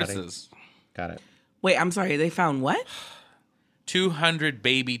nobody? tortoises. Got it. Wait, I'm sorry. They found what? 200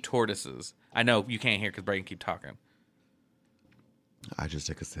 baby tortoises. I know you can't hear because Brayden keep talking. I just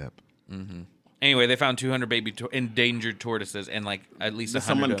took a sip. Anyway, they found 200 baby endangered tortoises and like at least Did 100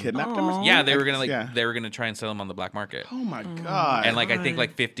 someone of them. kidnap them? Or something? Yeah, they were gonna Yeah. they were gonna try and sell them on the black market. Oh my god! And like I think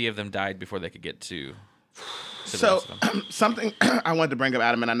like 50 of them died before they could get to the So rest of them. something I wanted to bring up,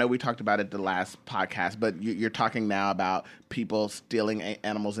 Adam, and I know we talked about it the last podcast, but you're talking now about people stealing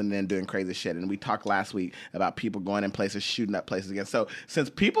animals and then doing crazy shit. And we talked last week about people going in places, shooting up places again. So since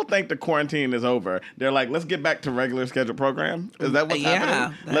people think the quarantine is over, they're like, let's get back to regular scheduled program. Is that what's Yeah,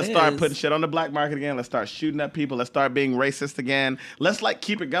 happening? that Let's start is. putting shit on the black market again. Let's start shooting up people. Let's start being racist again. Let's like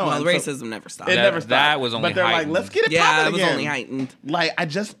keep it going. Well, So- racism never stopped. it That- never stopped. that was only But they're heightened. like, let's get it Yeah, popping it was again. only heightened. Like,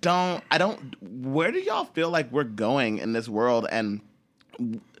 I don't, where do y'all feel like we're going in this world? And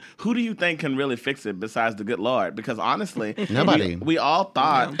who do you think can really fix it besides the good Lord? Because honestly, Nobody. we all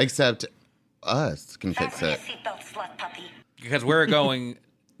thought, Except us can fix it. Because we're going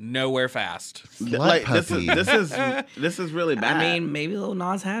nowhere fast. like, puppy. this is really bad. I mean, maybe Lil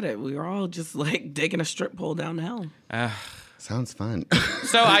Nas had it. We were all just like digging a strip pole down the hill. Sounds fun.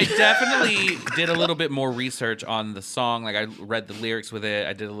 So I definitely did a little bit more research on the song. Like I read the lyrics with it.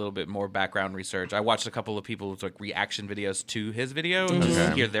 I did a little bit more background research. I watched a couple of people's like reaction videos to his video and just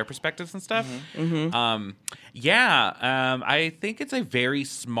Okay. hear their perspectives and stuff. Mm-hmm. I think it's a very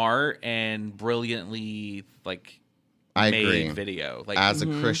smart and brilliantly like I made agree. video. Like As a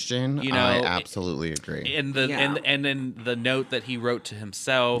Christian, You I know, absolutely agree. and the Yeah. and then the note that he wrote to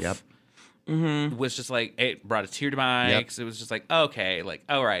himself. Yep. Was just like it brought a tear to my eye Yep. because it was just like okay, like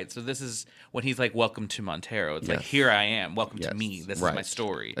all right, so this is when he's like welcome to Montero. It's like Yes. here I am, welcome Yes. to me. This is Right. my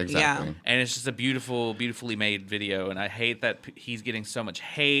story, Exactly. and it's just a beautifully made video. And I hate that he's getting so much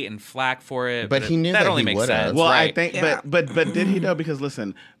hate and flack for it. But he knew that only he makes would've. sense. well, right. I think, Yeah. but did he know? Because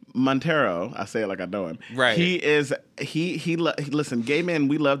listen, Montero, I say it like I know him. Right. Listen, gay men,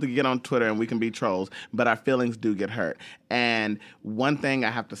 we love to get on Twitter and we can be trolls, but our feelings do get hurt. And one thing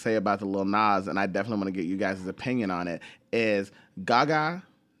I have to say about the Lil Nas, and I definitely want to get you guys' opinion on it, is Gaga,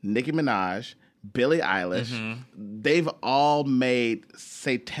 Nicki Minaj, Billie Eilish, they've all made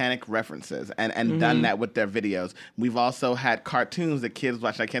satanic references and done that with their videos. We've also had cartoons that kids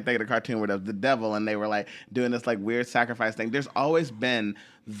watch. I can't think of the cartoon where there was the devil and they were like doing this like weird sacrifice thing. There's always been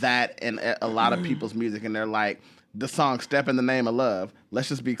that in a lot of people's music, and they're like, the song Step in the Name of Love. Let's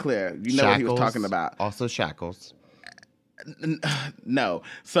just be clear. You know what he was talking about. Also shackles. No.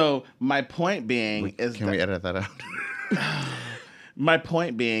 So my point being Can we edit that out? My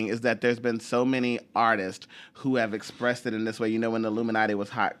point being is that there's been so many artists who have expressed it in this way. You know, when the Illuminati was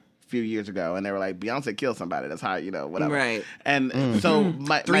hot a few years ago, and they were like, Beyonce killed somebody. That's how, whatever. Right. And so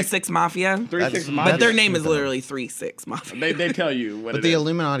my 3-6 Mafia. 3-6 But Mafia. their name is literally 3-6 Mafia. They tell you what But it the is.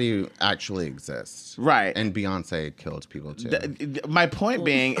 Illuminati actually exists. Right. And Beyonce killed people too. My point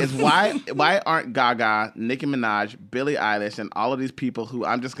being is why aren't Gaga, Nicki Minaj, Billie Eilish, and all of these people who,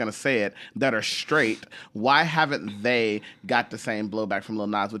 I'm just gonna say it, that are straight, why haven't they got the same blowback from Lil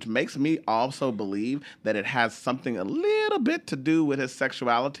Nas? Which makes me also believe that it has something a little bit to do with his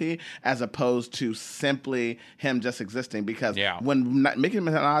sexuality as opposed to simply him just existing. Because when Nicki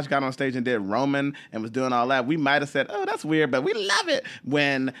Minaj got on stage and did Roman and was doing all that, we might have said, oh, that's weird, but we love it.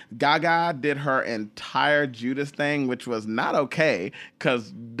 When Gaga did her entire Judas thing, which was not okay,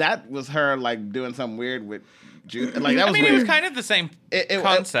 because that was her like doing something weird with Judas. Like that was weird. It was kind of the same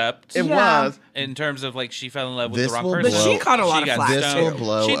concept. It was in terms of like she fell in love with This the wrong will person. But she caught a lot of got flack. This stoned. will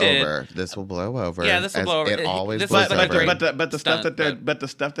blow She did. over. This will blow over. Yeah, this will as blow over. It always This blows was like a over. great but the stuff stunt, that the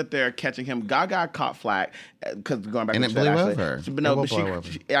stuff that they're catching him, Gaga caught flack because going back And to it what you blew said, over. actually. It But no, will but blow over.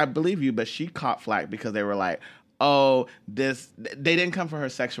 I believe you, but she caught flack because they were like, oh, they didn't come for her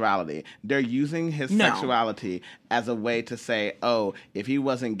sexuality. They're using his sexuality as a way to say, oh, if he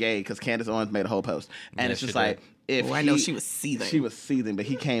wasn't gay, because Candace Owens made a whole post, and Yes, it's just she like. I know she was seething. She was seething, but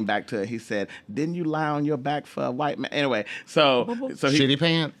he came back to it. He said, "Didn't you lie on your back for a white man?" Anyway, so Shitty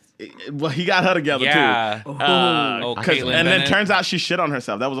pants. Well, he got her together Yeah. too. Caitlyn And then Bennett. turns out she shit on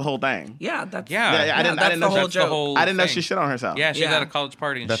herself. That was the whole thing. Yeah, that's Yeah. I didn't that's know the whole that's the joke. whole I didn't know thing. she shit on herself. Yeah, she was Yeah. at a college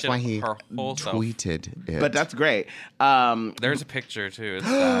party and That's shit why he her whole self. tweeted it. But that's great. There's a picture too. It's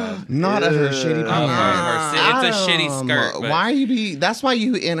sad. not of her shitty Of pants. her- it's a shitty skirt. but- Why you that's why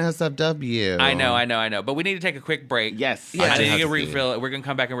you NSFW. I know. But we need to take a quick break. Yes. I Yeah. need to Has get a to be. refill. We're gonna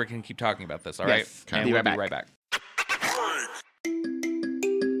come back and we're gonna keep talking about this. All right. Yes. And Be we'll right be back. right back.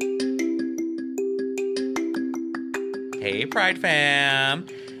 Hey, Pride fam.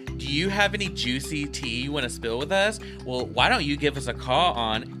 Do you have any juicy tea you want to spill with us? Well, why don't you give us a call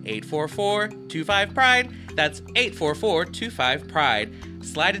on 844-25-PRIDE? That's 844-25-PRIDE.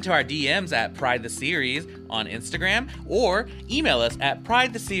 Slide into our DMs at Pride the Series on Instagram or email us at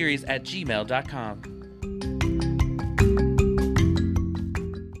pridetheseries@gmail.com.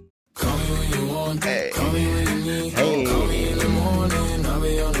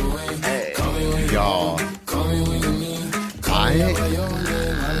 Y'all.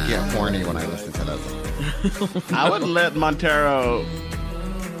 I get horny when I listen to that song. I would let Montero.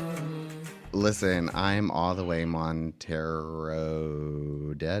 Listen, I'm all the way Montero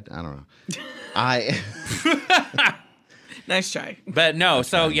dead. I don't know. I Nice try. But no,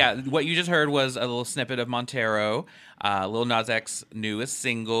 so yeah, what you just heard was a little snippet of Montero, Lil Nas X's newest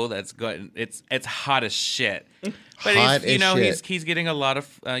single. That's good. It's hot as shit. But Hot he's, as shit. he's getting a lot of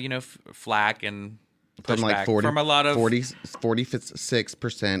flack and from pushback like 40, from a lot of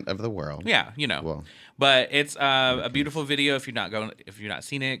 46% of the world. Yeah, Well. But it's a beautiful video. If you're not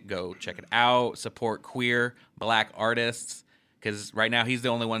seen it, go check it out. Support queer Black artists because right now he's the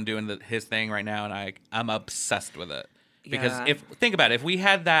only one doing his thing right now, and I'm obsessed with it. Because Yeah. think about it, if we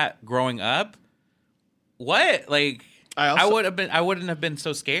had that growing up, what like I wouldn't have been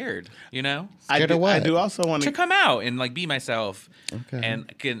so scared, Scared of what? I do also want to to. come out and like be myself, Okay. and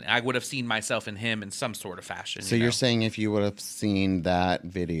I would have seen myself in him in some sort of fashion. So you're saying if you would have seen that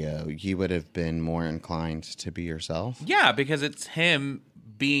video, you would have been more inclined to be yourself? yeah, because it's him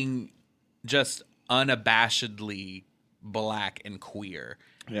being just unabashedly Black and queer,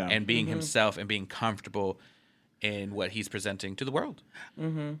 Yeah. and being himself and being comfortable in what he's presenting to the world.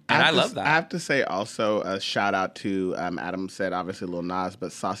 And I have to- love that. I have to say also a shout out to Adam said obviously Lil Nas,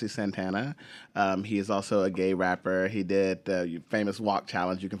 but Saucy Santana. He is also a gay rapper. He did the famous walk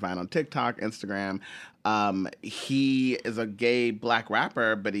challenge you can find on TikTok, Instagram. He is a gay Black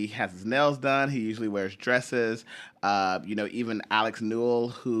rapper, but he has his nails done. He usually wears dresses. Even Alex Newell,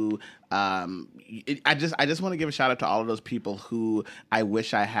 who I just want to give a shout out to all of those people who I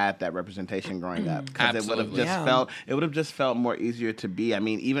wish I had that representation growing up, because it would have Absolutely. just felt more easier to be. I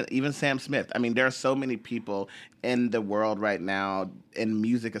mean, even Sam Smith. I mean, there are so many people in the world right now, in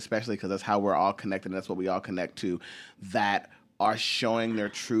music especially, because that's how we're all connected and that's what we all connect to, that are showing their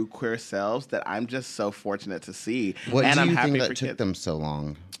true queer selves that I'm just so fortunate to see. What and do I'm you happy think for that took kids. them so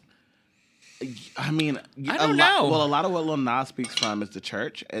long? I mean, I don't know. Well, a lot of what Lil Nas speaks from is the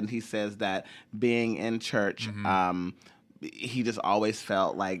church, and he says that being in church he just always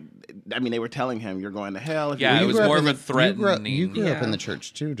felt like, I mean, they were telling him, you're going to hell. Yeah, it was more of a threatening. You grew up in the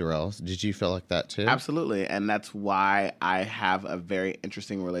church too, Darrell. Did you feel like that too? Absolutely. And that's why I have a very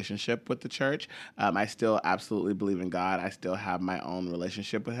interesting relationship with the church. I still absolutely believe in God. I still have my own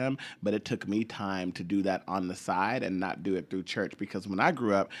relationship with him. But it took me time to do that on the side and not do it through church. Because when I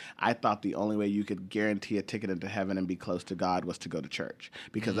grew up, I thought the only way you could guarantee a ticket into heaven and be close to God was to go to church.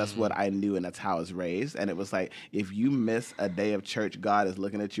 Because that's what I knew and that's how I was raised. And it was like, if you miss a day of church, God is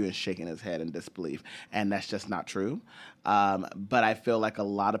looking at you and shaking his head in disbelief. And that's just not true. But I feel like a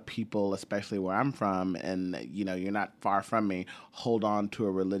lot of people, especially where I'm from, and you're not far from me, hold on to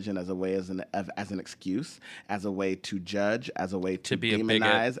a religion as a way as an excuse, as a way to judge, as a way to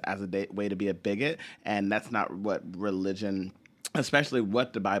demonize, as a way to be a bigot. And that's not what religion, especially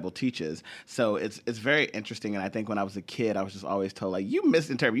what the Bible teaches. So it's very interesting. And I think when I was a kid, I was just always told, like, you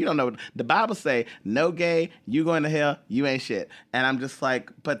misinterpret. You don't know. The Bible say, no gay, you going to hell, you ain't shit. And I'm just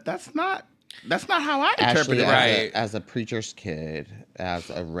like, but that's not how I interpret it. Right. As a preacher's kid, as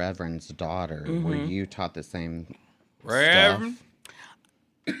a reverend's daughter, were you taught the same Reverend?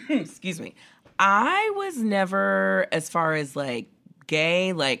 stuff? Excuse me. I was never, as far as like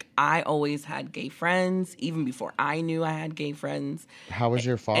gay, like I always had gay friends, even before I knew I had gay friends. How was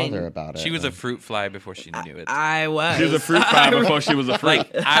your father about it? She was a fruit fly before she knew it. I was. She was a fruit fly before she was a fruit.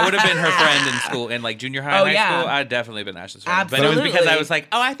 Like, I would have been her friend in school, in like junior high, high school. I'd definitely been Ashley's friend. Absolutely. But it was because I was like,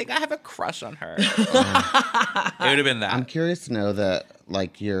 oh, I think I have a crush on her. It would have been that. I'm curious to know that,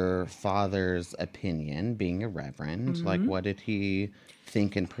 like, your father's opinion, being a reverend, like, what did he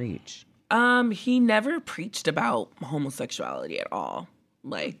think and preach? He never preached about homosexuality at all.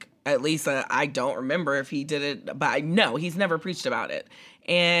 Like, at least I don't remember if he did it, but no, he's never preached about it.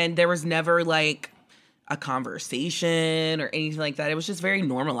 And there was never like a conversation or anything like that. It was just very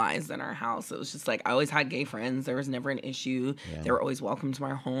normalized in our house. It was just like, I always had gay friends. There was never an issue. Yeah. They were always welcome to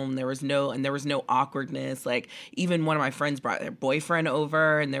my home. There was no awkwardness. Like, even one of my friends brought their boyfriend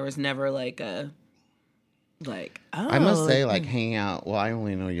over, and there was never like a, like, oh. I must say, like, hanging out, well, I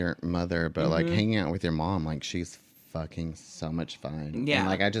only know your mother, but like hanging out with your mom, like, she's fucking so much fun. Yeah. And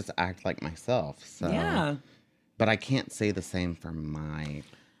like, I just act like myself. So yeah. But I can't say the same for my.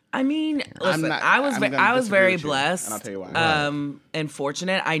 I mean, listen, I was very blessed, and I'll tell you why. And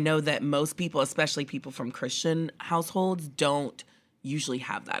fortunate. I know that most people, especially people from Christian households, don't usually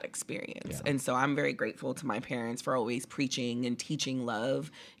have that experience. Yeah. And so I'm very grateful to my parents for always preaching and teaching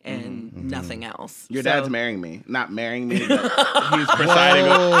love and nothing else. Your dad's marrying me. Not marrying me, but he's presiding.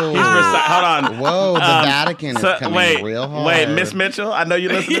 Hold on. Whoa, the Vatican is coming real hard. Wait, Miss Mitchell, I know you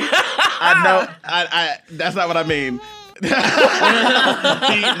listen to I know. I that's not what I mean.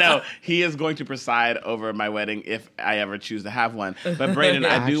 He is going to preside over my wedding if I ever choose to have one. But Brayden,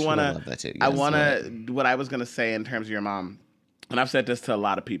 I do want to. I want to. What I was going to say in terms of your mom, and I've said this to a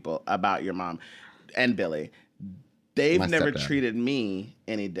lot of people about your mom and Billy. They've never treated me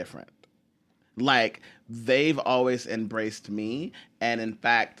any different. Like, they've always embraced me, and in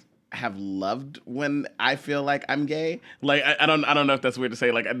fact, have loved when I feel like I'm gay. Like, I don't know if that's weird to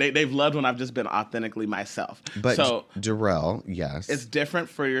say. Like, they've loved when I've just been authentically myself. But so, Darrell, yes, it's different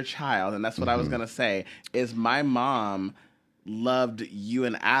for your child, and that's what I was gonna say. Is my mom loved you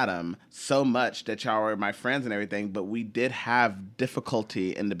and Adam so much that y'all were my friends and everything, but we did have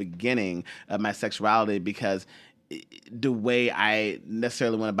difficulty in the beginning of my sexuality because the way I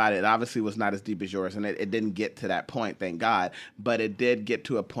necessarily went about it obviously was not as deep as yours, and it didn't get to that point, thank God, but it did get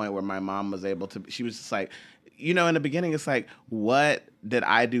to a point where my mom was able to, she was just like, in the beginning, it's like, what did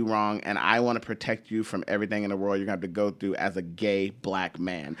I do wrong? And I want to protect you from everything in the world you're going to have to go through as a gay black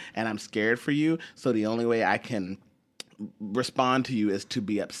man, and I'm scared for you, so the only way I can respond to you is to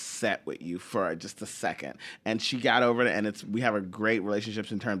be upset with you for just a second. And she got over it, and we have a great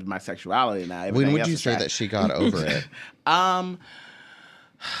relationship in terms of my sexuality now. When would you say that she got over it? I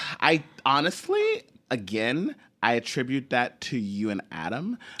honestly, again, I attribute that to you and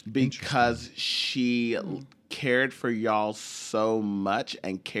Adam because she cared for y'all so much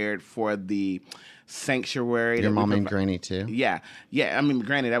and cared for the sanctuary. Your mom and granny too? Yeah. I mean,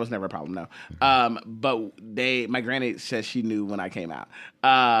 granny, that was never a problem, no. But my granny says she knew when I came out.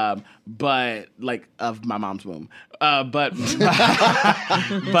 But like of my mom's womb. But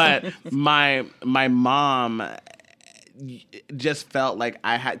my mom just felt like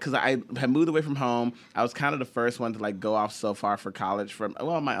I had, because I had moved away from home. I was kind of the first one to like go off so far for college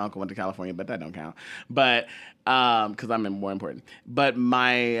my uncle went to California, but that don't count. But because I'm more important. But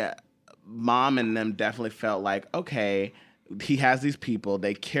my mom and them definitely felt like, okay, he has these people,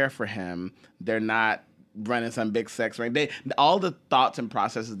 they care for him, they're not running some big sex ring. All the thoughts and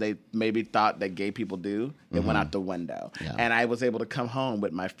processes they maybe thought that gay people do, it went out the window. Yeah. And I was able to come home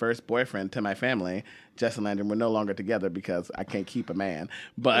with my first boyfriend to my family, Justin Landrum. We're no longer together because I can't keep a man.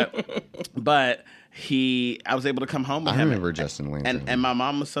 But I was able to come home with him. I remember Justin Landrum. And my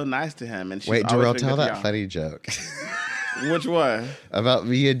mom was so nice to him. And wait, Darrell, tell that funny joke. Which one? About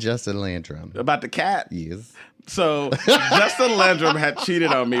me and Justin Landrum. About the cat? Yes. So Justin Landrum had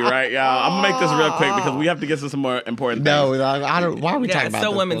cheated on me, right, y'all? I'm gonna make this real quick because we have to get to some more important things. No, I don't. Why are we talking about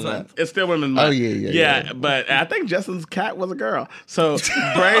still this? Women's Month. It's still Women's Month. Oh yeah. But I think Justin's cat was a girl. So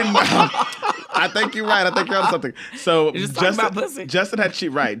Braden, I think you're right. I think you're on something. So Justin had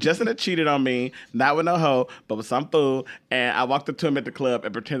Justin had cheated on me, not with no hoe, but with some fool. And I walked up to him at the club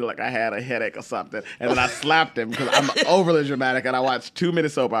and pretended like I had a headache or something. And then I slapped him because I'm overly dramatic and I watched too many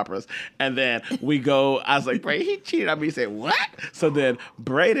soap operas. And then we go. I was like, Braden, he cheated on me. He said, what? So then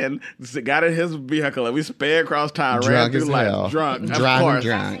Braden got in his vehicle and we sped across town, ran through life, drunk, of course.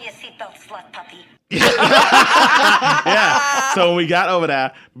 Drunk. Yeah. So when we got over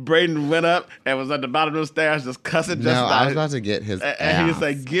there, Braden went up and was at the bottom of the stairs just cussing. I was about to get his and he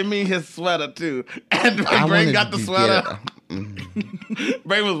said, give me his sweater too. And Braden got the sweater.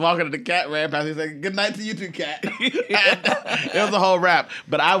 Braden was walking to the cat, ran past. He said, good night to you too, cat. It was a whole rap.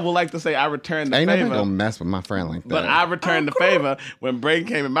 But I would like to say I returned the favor. Ain't nobody gonna mess with my friend like that. But I returned the favor when Braden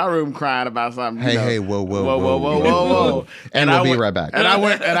came in my room crying about something. Hey, whoa. And we'll be right back. And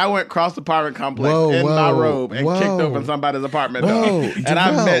I went across the apartment complex in my robe and kicked open somebody's apartment door. And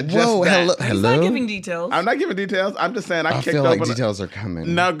I met just that. He's not giving details. I'm not giving details. I'm just saying I kicked feel open. like details are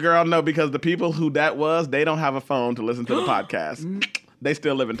coming. No, girl, no, because the people who that was, they don't have a phone to listen to the podcast. They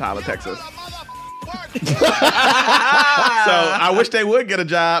still live in Tyler, Texas. So I wish they would get a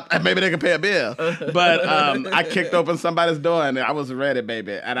job and maybe they could pay a bill. But I kicked open somebody's door and I was ready,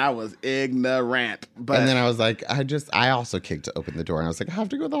 baby. And I was ignorant. But and then I was like, I also kicked open the door and I was like, I have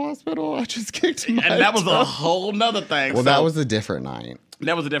to go to the hospital. I just kicked my And that was toe. a whole nother thing. Well, that was a different night.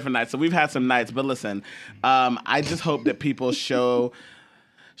 That was a different night. So we've had some nights. But listen, I just hope that people show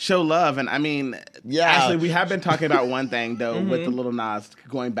love. And I mean, actually, we have been talking about one thing, though, with the Lil Nas,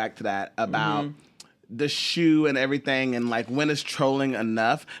 going back to that, about the shoe and everything, and like, when is trolling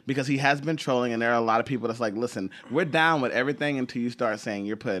enough? Because he has been trolling, and there are a lot of people that's like, listen, we're down with everything until you start saying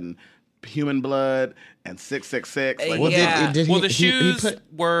you're putting human blood and 666. Like, the shoes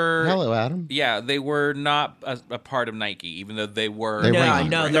were. Hello, Adam. Yeah, they were not a part of Nike, even though they were. They're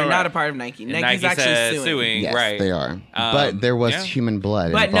not a part of Nike. Nike's actually suing. Yes, right? They are. But there was human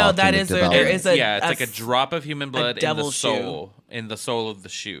blood. But no, that is there is a it's like a drop of human blood in the sole, shoe. in the sole of the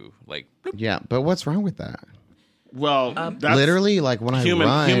shoe, like. Bloop. Yeah, but what's wrong with that? Well, that's literally, like when I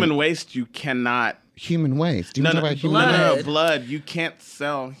run, human waste, you cannot. Human waste. Do you know about human blood? Blood. You can't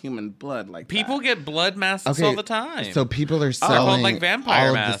sell human blood like people that. get blood masks all the time. So people are selling like vampire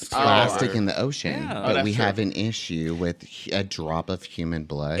all masks. of this plastic in the ocean, Yeah. but we have an issue with a drop of human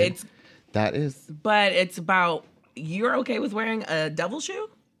blood. But it's about, you're okay with wearing a devil shoe?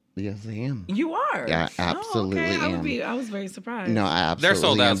 Yes, I am. You are? Yeah, absolutely am. I was very surprised. No, I absolutely They're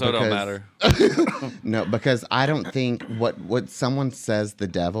sold out, am so it don't matter. No, because I don't think what someone says the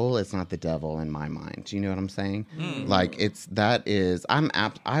devil is not the devil in my mind. Do you know what I'm saying? Like I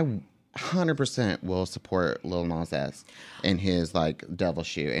 100% will support Lil Nas X in his like devil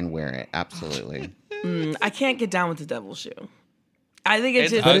shoe and wear it. Absolutely. I can't get down with the devil shoe. I think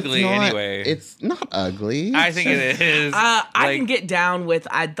it's just ugly anyway. It's not ugly. I think it is. I can get down with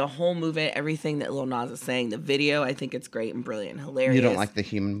the whole movement, everything that Lil Nas is saying. The video, I think it's great and brilliant, and hilarious. You don't like the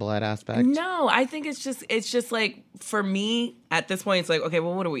human blood aspect? No, I think it's just like, for me at this point, it's like, okay,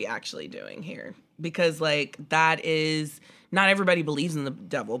 well, what are we actually doing here? Because like, that is, not everybody believes in the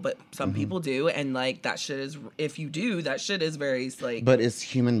devil, but some people do, and like, that shit is, if you do, that shit is very like. But is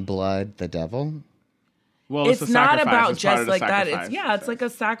human blood the devil? Well, it's not sacrifice. about it's just like that. It's like a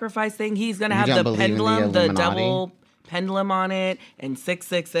sacrifice thing. He's gonna have the pendulum, the devil pendulum on it, and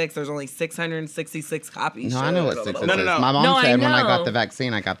 666. There's only 666 copies. No, I know what 666 is. No. My mom said when I got the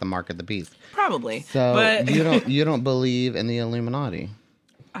vaccine, I got the mark of the beast. Probably. So but you don't believe in the Illuminati?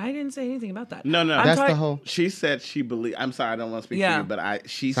 I didn't say anything about that. No. That's the whole. She said she believed. I'm sorry, I don't want to speak to you, but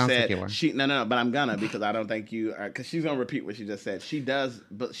she Sounds said like she. No, but I'm gonna, because I don't think you are, because she's gonna repeat what she just said. She does,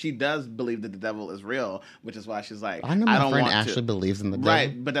 but she does believe that the devil is real, which is why she's like, I know my friend Ashley believes in the devil.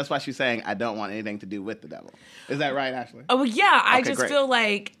 Right, but that's why she's saying I don't want anything to do with the devil. Is that right, Ashley? Oh, yeah. I Okay, just great. feel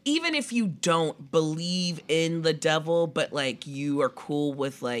like, even if you don't believe in the devil, but like, you are cool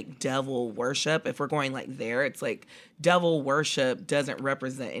with like devil worship, if we're going like there, it's like, devil worship doesn't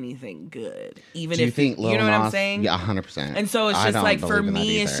represent represent anything good. Even Do you if think Lil you know what I'm Nas- saying? Yeah, 100%. And so it's I just don't like for believe in that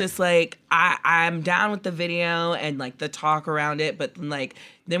me, it's either. just like I'm down with the video and like the talk around it, but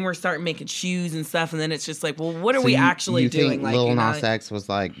then we're starting making shoes and stuff, and then it's just like, well, what are So we you- actually you doing? think Like, Lil you're Nas not- X was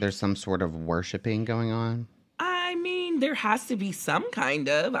like there's some sort of worshiping going on? I mean, there has to be some kind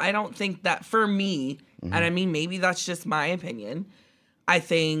of. I don't think that for me, Mm-hmm. and I mean, maybe that's just my opinion. I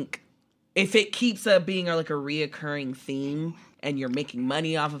think if it keeps being like a reoccurring theme and you're making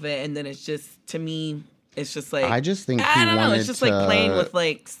money off of it, and then it's just, to me, it's just like, I just think I he don't know. wanted It's just to, like playing with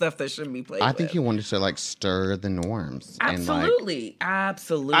like stuff that shouldn't be played I with. think he wanted to like stir the norms. Absolutely,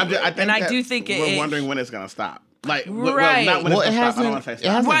 absolutely. I think and I that do think we're it. wondering when it's gonna stop. Like, Right. not when Well, it's it gonna stop. I don't hasn't- want to say it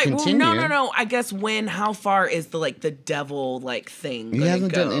stop. hasn't Right. Well, continued. no. I guess how far is the devil thing? He gonna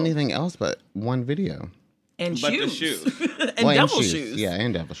hasn't go? done anything else but one video. And But the shoes. shoes. and Well, devil shoes. shoes. Yeah,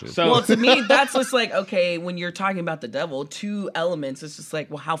 and devil shoes. So Well, to me, that's just like, okay, when you're talking about the devil, two elements, it's just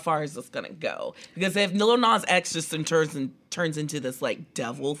like, well, how far is this gonna go? Because if Lil Nas X just turns into this like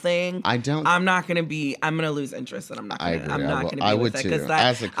devil thing, I don't- I'm gonna lose interest, and I'm not gonna. I agree. I'm I not will- gonna be I with would it too. because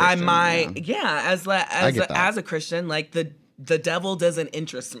As a I Christian, might, as get that. as a Christian, like the devil doesn't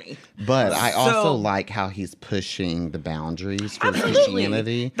interest me. But I also So- like how he's pushing the boundaries for Absolutely.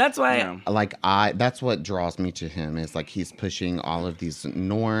 Christianity. That's why. Yeah. Like that's what draws me to him is like he's pushing all of these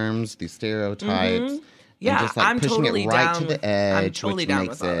norms, these stereotypes. Yeah, and just like I'm pushing totally it right down to with- the I'm edge, totally which down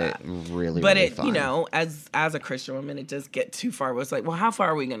makes with all it that. really, But really it, fun. as a Christian woman, it does get too far. Where it's like, well, how far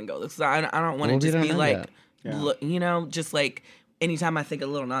are we gonna go? This I don't want to Well, we just don't be know like, yet. just like anytime I think of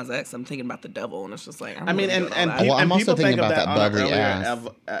Lil Nas X, I'm thinking about the devil, and it's just like, I mean, and Well, I'm and also people thinking think of about that that on an buggery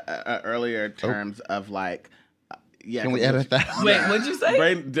earlier, ass. earlier terms of like, yeah. Can we edit that? wait, what'd you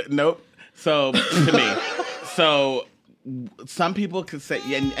say? Nope. So to me, so some people could say,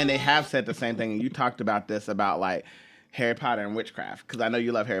 yeah, and they have said the same thing. And you talked about this about like Harry Potter and witchcraft because I know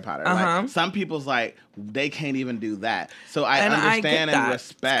you love Harry Potter. Uh-huh. Like, some people's like they can't even do that. So I And I understand get and that,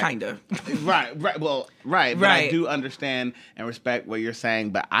 respect. kind of. Right. Well, right. But I Right. do understand and respect what you're saying.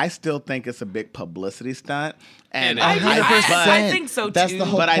 But I still think it's a big publicity stunt. And I do. 100%. I think so, That's too. the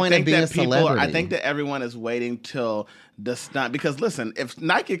whole but I point of think being a that people celebrity. I think that everyone is waiting till the stunt because listen, if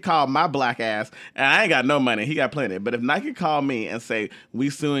Nike called my black ass and I ain't got no money, he got plenty. But if Nike called me and say we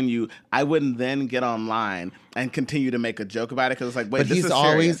suing you, I wouldn't then get online and continue to make a joke about it because it's like, wait, But this is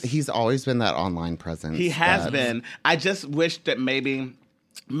serious. he's always been that online presence. He has that- been. I just wish that maybe.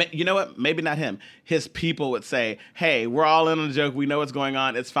 You know what? Maybe not him. His people would say, "Hey, we're all in on the joke. We know what's going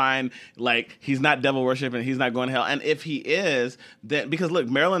on. It's fine. Like he's not devil worshiping. He's not going to hell. And if he is, then because look,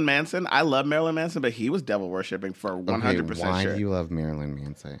 Marilyn Manson. I love Marilyn Manson, but he was devil worshiping for 100% Why sure. do you love Marilyn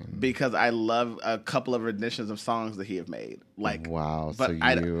Manson? Because I love a couple of renditions of songs that he have made. Like Wow, but so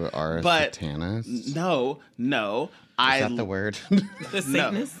I- you are a but satanist? no. Is that the word? The No.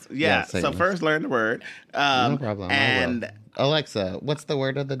 Satanist. Yeah. Yeah, So Satanist. first, learn the word. No problem. I And will. Alexa, what's the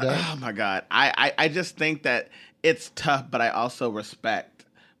word of the day? oh my God, I just think that it's tough, but I also respect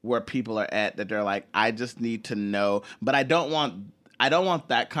where people are at. That they're like, I just need to know, but I don't want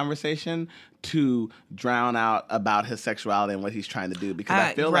that conversation to drown out about his sexuality and what he's trying to do because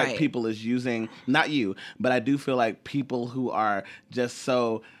I feel like right. people is using not you, but I do feel like people who are just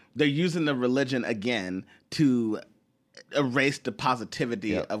so they're using the religion again to erase the positivity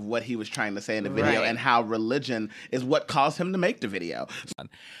Yep. of what he was trying to say in the video Right. and how religion is what caused him to make the video.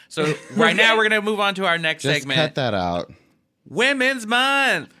 So right now we're gonna move on to our next Just segment, cut that out. Women's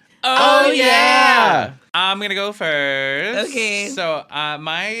Month. Oh, yeah. I'm gonna go first. Okay. So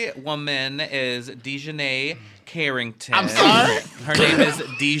my woman is Dejanay Carrington. I'm sorry? Her name is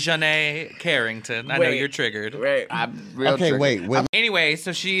Dejanay Carrington. I know Wait. you're triggered. Right. Okay, wait. Anyway,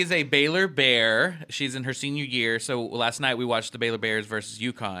 so she's a Baylor Bear. She's in her senior year. So last night we watched the Baylor Bears versus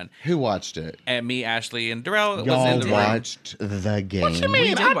UConn. Who watched it? And me, Ashley, and Darrell was in Y'all the room. watched the game. What you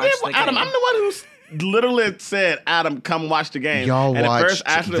mean? did I watch did. the Adam, game. I'm the one who literally said, "Adam, come watch the game." Y'all and at first,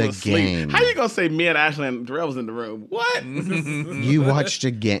 watched Ashley the was asleep. game. How you gonna say me and Ashley and Darrell was in the room? What? You watched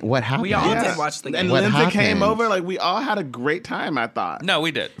a game. What happened? We all Yeah. did watch the game. And What Lindsay came happened? over. Like we all had a great time. I thought. No,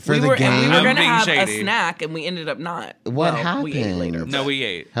 we did. For the and game? we were I'm gonna being have shady. a snack, and we ended up not. What We ate later. happened? No, we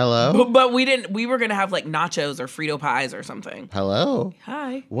ate. Hello? But we didn't. We were gonna have like nachos or Frito pies or something. Hello?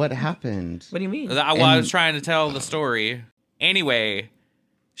 Hi. What happened? What do you mean? Well, I was trying to tell the story. Anyway,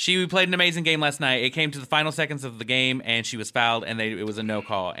 she played an amazing game last night. It came to the final seconds of the game, and she was fouled, and it was a no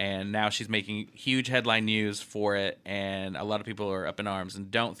call. And now she's making huge headline news for it, and a lot of people are up in arms and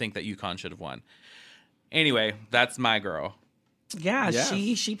don't think that UConn should have won. Anyway, that's my girl. Yeah,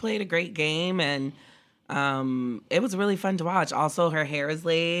 Yes. she played a great game, and it was really fun to watch. Also, her hair is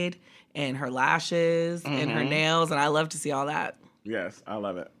laid, and her lashes, and her nails, and I love to see all that. Yes, I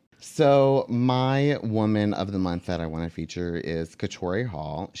love it. So my woman of the month that I want to feature is Katori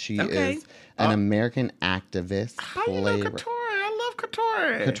Hall. She is an American activist. How you know Katori? I love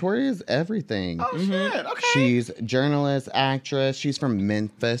Katori. Katori is everything. Oh, shit. Okay. She's journalist, actress. She's from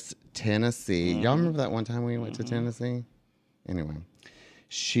Memphis, Tennessee. Y'all remember that one time we went to Tennessee? Anyway,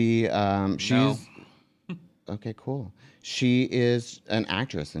 she's okay, cool. She is an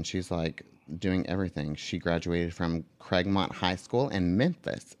actress, and she's like doing everything. She graduated from Craigmont High School in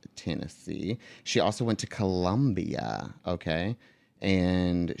Memphis, Tennessee. She also went to Columbia, okay?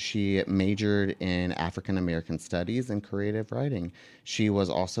 And she majored in African American Studies and Creative Writing. She was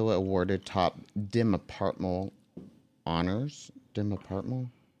also awarded top departmental honors.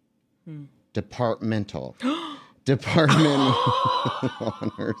 Departmental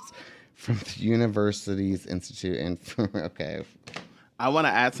honors from the Universities Institute and okay. I want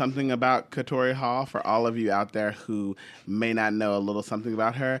to add something about Katori Hall for all of you out there who may not know a little something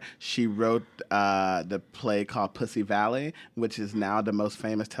about her. She wrote the play called Pussy Valley, which is now the most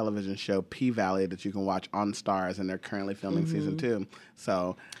famous television show, P-Valley, that you can watch on Starz, and they're currently filming season 2.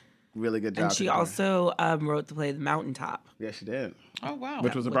 So, really good job. And she also wrote the play The Mountaintop. Yeah, she did. Oh, wow.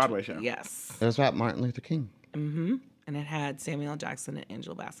 Which was a Broadway show. Yes. It was about Martin Luther King. Mm-hmm. And it had Samuel L. Jackson and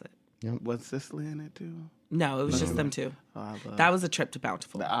Angela Bassett. Was Cicely in it too? No, it was just them two. Oh, That was A Trip to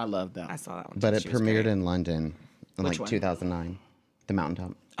Bountiful. I love that. I saw that one. But too. it She was premiered great. in London in Which like one? 2009. The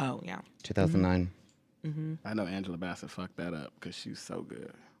Mountaintop. Oh, yeah. 2009. I know Angela Bassett fucked that up because she's so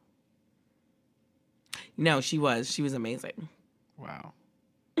good. No, she was. She was amazing. Wow.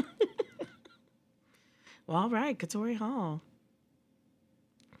 Well, all right, Katori Hall.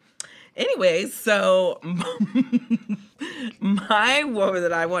 Anyways, so my woman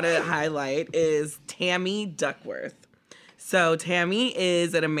that I want to highlight is Tammy Duckworth. So Tammy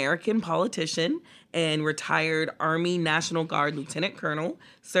is an American politician and retired Army National Guard Lieutenant Colonel,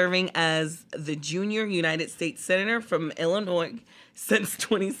 serving as the junior United States Senator from Illinois since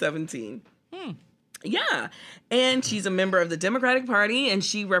 2017. Yeah. And she's a member of the Democratic Party, and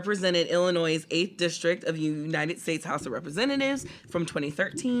she represented Illinois' 8th District of the United States House of Representatives from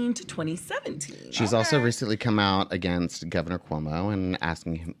 2013 to 2017. She's also recently come out against Governor Cuomo and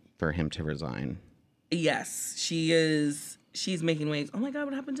asking for him to resign. Yes, she is. She's making waves. Oh my God,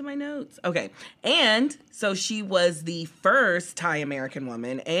 what happened to my notes? Okay. And so she was the first Thai American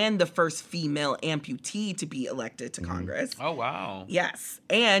woman and the first female amputee to be elected to Congress. Oh, wow. Yes.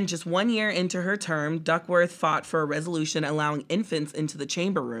 And just 1 year into her term, Duckworth fought for a resolution allowing infants into the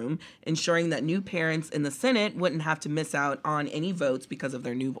chamber room, ensuring that new parents in the Senate wouldn't have to miss out on any votes because of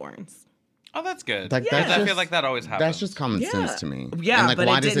their newborns. Oh, that's good. Like, that's I feel just- like that always happens. That's just common Yeah. sense to me. Yeah, and like, but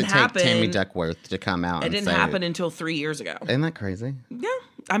why it does it didn't take Tammy happen- Duckworth to come out It and didn't say happen until 3 years ago. Isn't that crazy? Yeah,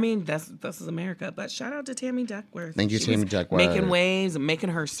 I mean this is America, but shout out to Tammy Duckworth. Thank you, She Tammy was Duckworth. making waves and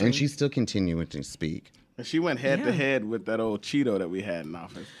making her And she's still continuing to speak. And she went head to Yeah. head with that old Cheeto that we had in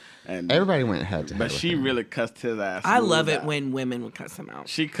office. And Everybody went head to head. But with she her. really cussed his ass. I smooth love it out. when women would cuss him out.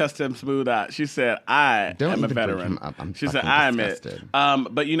 She cussed him smooth out. She said, I Don't am a even bring veteran. him up. I'm she said, fucking I admit. disgusted.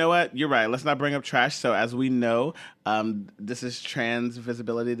 But you know what? You're right. Let's not bring up trash. So as we know, this is Trans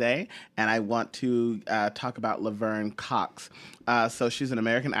Visibility Day, and I want to talk about Laverne Cox. So she's an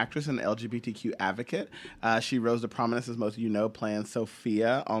American actress and LGBTQ advocate. She rose to prominence, as most of you know, playing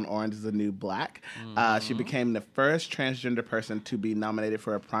Sophia on Orange is the New Black. She became the first transgender person to be nominated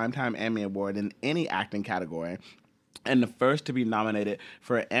for a Primetime Emmy Award in any acting category, and the first to be nominated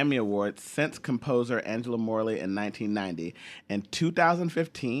for an Emmy Award since composer Angela Morley in 1990. In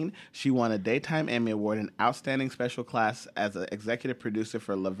 2015, she won a Daytime Emmy Award in Outstanding Special Class as an executive producer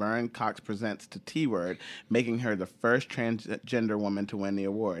for Laverne Cox Presents to T-Word, making her the first transgender woman to win the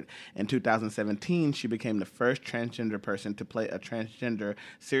award. In 2017, she became the first transgender person to play a transgender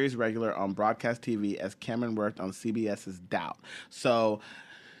series regular on broadcast TV as Cameron worked on CBS's Doubt. So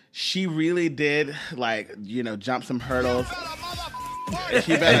she really did, jump some hurdles.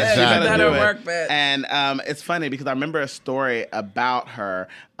 She better do it. work, bitch. And it's funny because I remember a story about her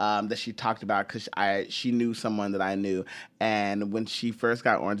that she talked about because she knew someone that I knew. And when she first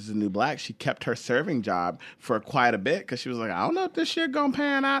got Orange is the New Black, she kept her serving job for quite a bit because she was like, I don't know if this shit gonna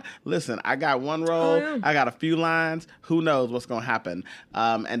pan out. Listen, I got one role, I got a few lines. Who knows what's gonna happen?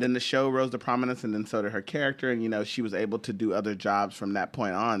 And then the show rose to prominence, and then so did her character. And she was able to do other jobs from that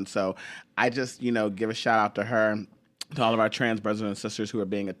point on. So I just give a shout out to her. To all of our trans brothers and sisters who are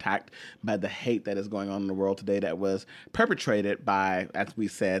being attacked by the hate that is going on in the world today that was perpetrated by, as we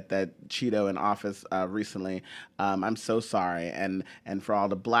said, that Cheeto in office recently. I'm so sorry. And for all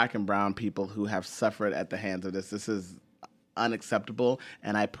the black and brown people who have suffered at the hands of this is unacceptable,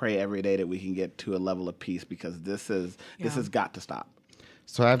 and I pray every day that we can get to a level of peace, because this has got to stop.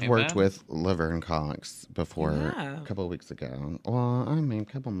 So I've worked Amen. with Laverne Cox before Yeah. a couple of weeks ago. Well, I mean, a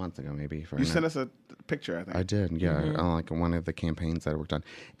couple months ago maybe. You sent us a picture, I think. I did, yeah, on like one of the campaigns that I worked on,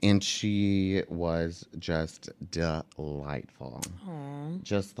 and she was just delightful.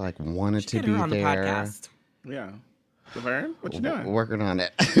 Just like wanted to Get be her on the there. podcast. Yeah. Laverne, what you doing? Working on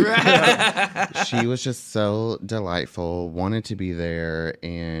it. She was just so delightful, wanted to be there,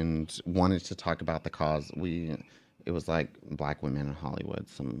 and wanted to talk about the cause. It was like Black Women in Hollywood,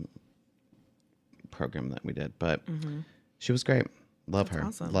 some program that we did. But she was great. Love her.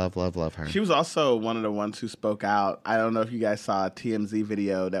 awesome. Love her. She was also one of the ones who spoke out. I don't know if you guys saw a TMZ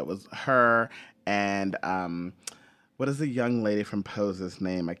video that was her and what is the young lady from Pose's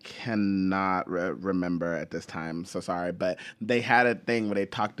name? I cannot remember at this time. So sorry. But they had a thing where they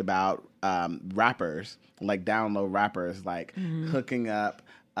talked about rappers, like down low rappers, like hooking up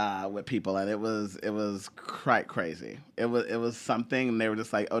with people, and it was quite crazy. It was something, and they were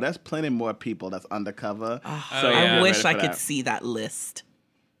just like, "Oh, that's plenty more people that's undercover." yeah. I wish ready I for could that. see that list.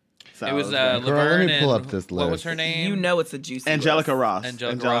 So It was very- Girl, let Laverne me pull and up this what was list. her name? You know it's a juicy Angelica list. Ross.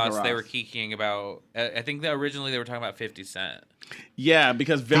 Angelica Ross. They were kikiing about. I think that originally they were talking about 50 Cent. Yeah,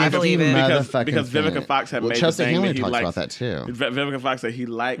 because I Vivica, believe it. because Vivica Fox had made Chelsea the thing Handler that he talks likes. about that too. Vivica Fox said he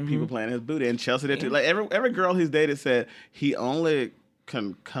liked people playing his booty, and Chelsea did too. Like every girl he's dated said he only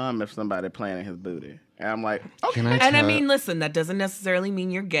can come if somebody playing his booty. And I'm like, okay. Can I And I tell- mean, listen, that doesn't necessarily mean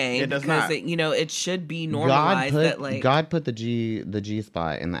you're gay. It does because not. it should be normalized that like. God put the G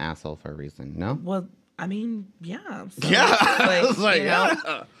spot in the asshole for a reason. No. Well, I mean, yeah. So Yeah, it's I was like, you know,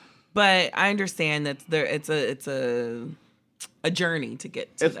 yeah. But I understand that it's a journey to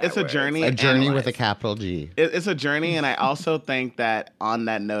get to that It's a where journey. A journey analyzed. with a capital G. It's a journey, and I also think that on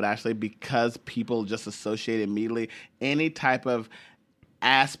that note, actually, because people just associate immediately any type of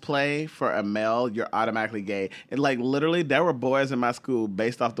ass play for a male, you're automatically gay. And like literally, there were boys in my school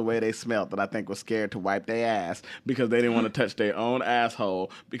based off the way they smelled that I think was scared to wipe their ass because they didn't want to touch their own asshole,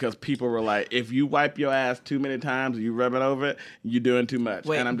 because people were like, if you wipe your ass too many times, you rub it over it, you're doing too much.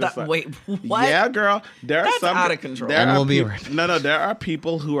 Wait, and I'm just like, wait, what? Yeah, girl. There That's are some out of control. There And are we'll be peop- right No, there are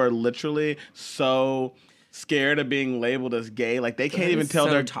people who are literally so scared of being labeled as gay, like they can't That even is tell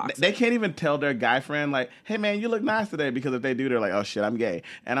so their toxic. they can't even tell their guy friend like, hey man, you look nice today, because if they do, they're like, oh shit, I'm gay.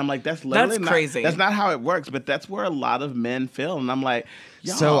 And I'm like, that's literally not crazy. That's not how it works, but that's where a lot of men feel. And I'm like,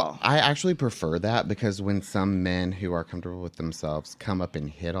 y'all. So I actually prefer that, because when some men who are comfortable with themselves come up and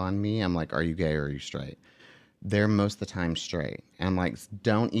hit on me, I'm like, are you gay or are you straight? They're most of the time straight. And I'm like,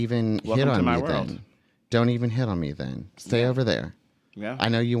 don't even Welcome hit to on my me world. then. Don't even hit on me then. Stay over there. Yeah. I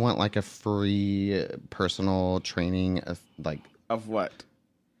know you want like a free personal training, like Of what?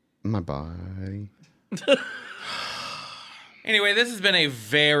 my body. Anyway, this has been a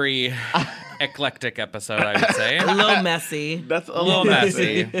very eclectic episode, I would say. A little messy. That's a A little little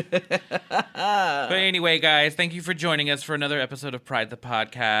messy. But anyway, guys, thank you for joining us for another episode of Pride the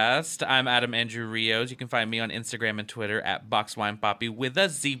Podcast. I'm Adam Andrew Rios. You can find me on Instagram and Twitter at BoxWinePoppy with a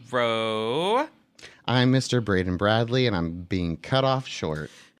 0. I'm Mr. Braden Bradley, and I'm being cut off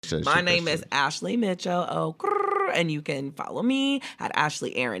short. My name is Ashley Mitchell. Oh, grrr, and you can follow me at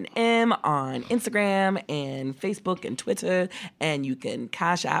Ashley Aaron M on Instagram and Facebook and Twitter. And you can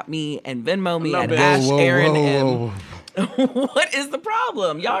Cash App me and Venmo me No, at bitch. Ash Whoa, Aaron whoa, M. What is the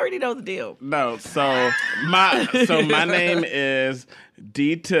problem? Y'all already know the deal. No, so my name is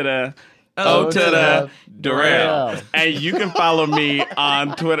D to the O to the Darrell. And you can follow me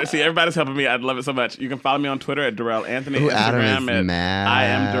on Twitter. See, everybody's helping me. I'd love it so much. You can follow me on Twitter at Darrell Anthony. Ooh, Adam Instagram is at mad. I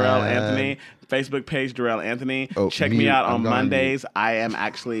am Darrell Anthony. Facebook page Darrell Anthony. Oh, Check me mute. out I'm on going Mondays. I am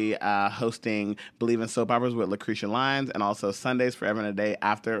actually hosting Believe in Soap Operas with Lucretia Lyons, and also Sundays Forever and a Day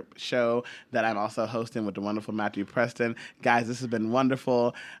after show that I'm also hosting with the wonderful Matthew Preston. Guys, this has been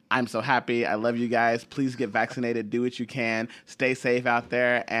wonderful. I'm so happy. I love you guys. Please get vaccinated. Do what you can. Stay safe out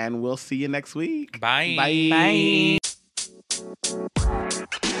there, and we'll see you next week. Bye. Bye. Bye.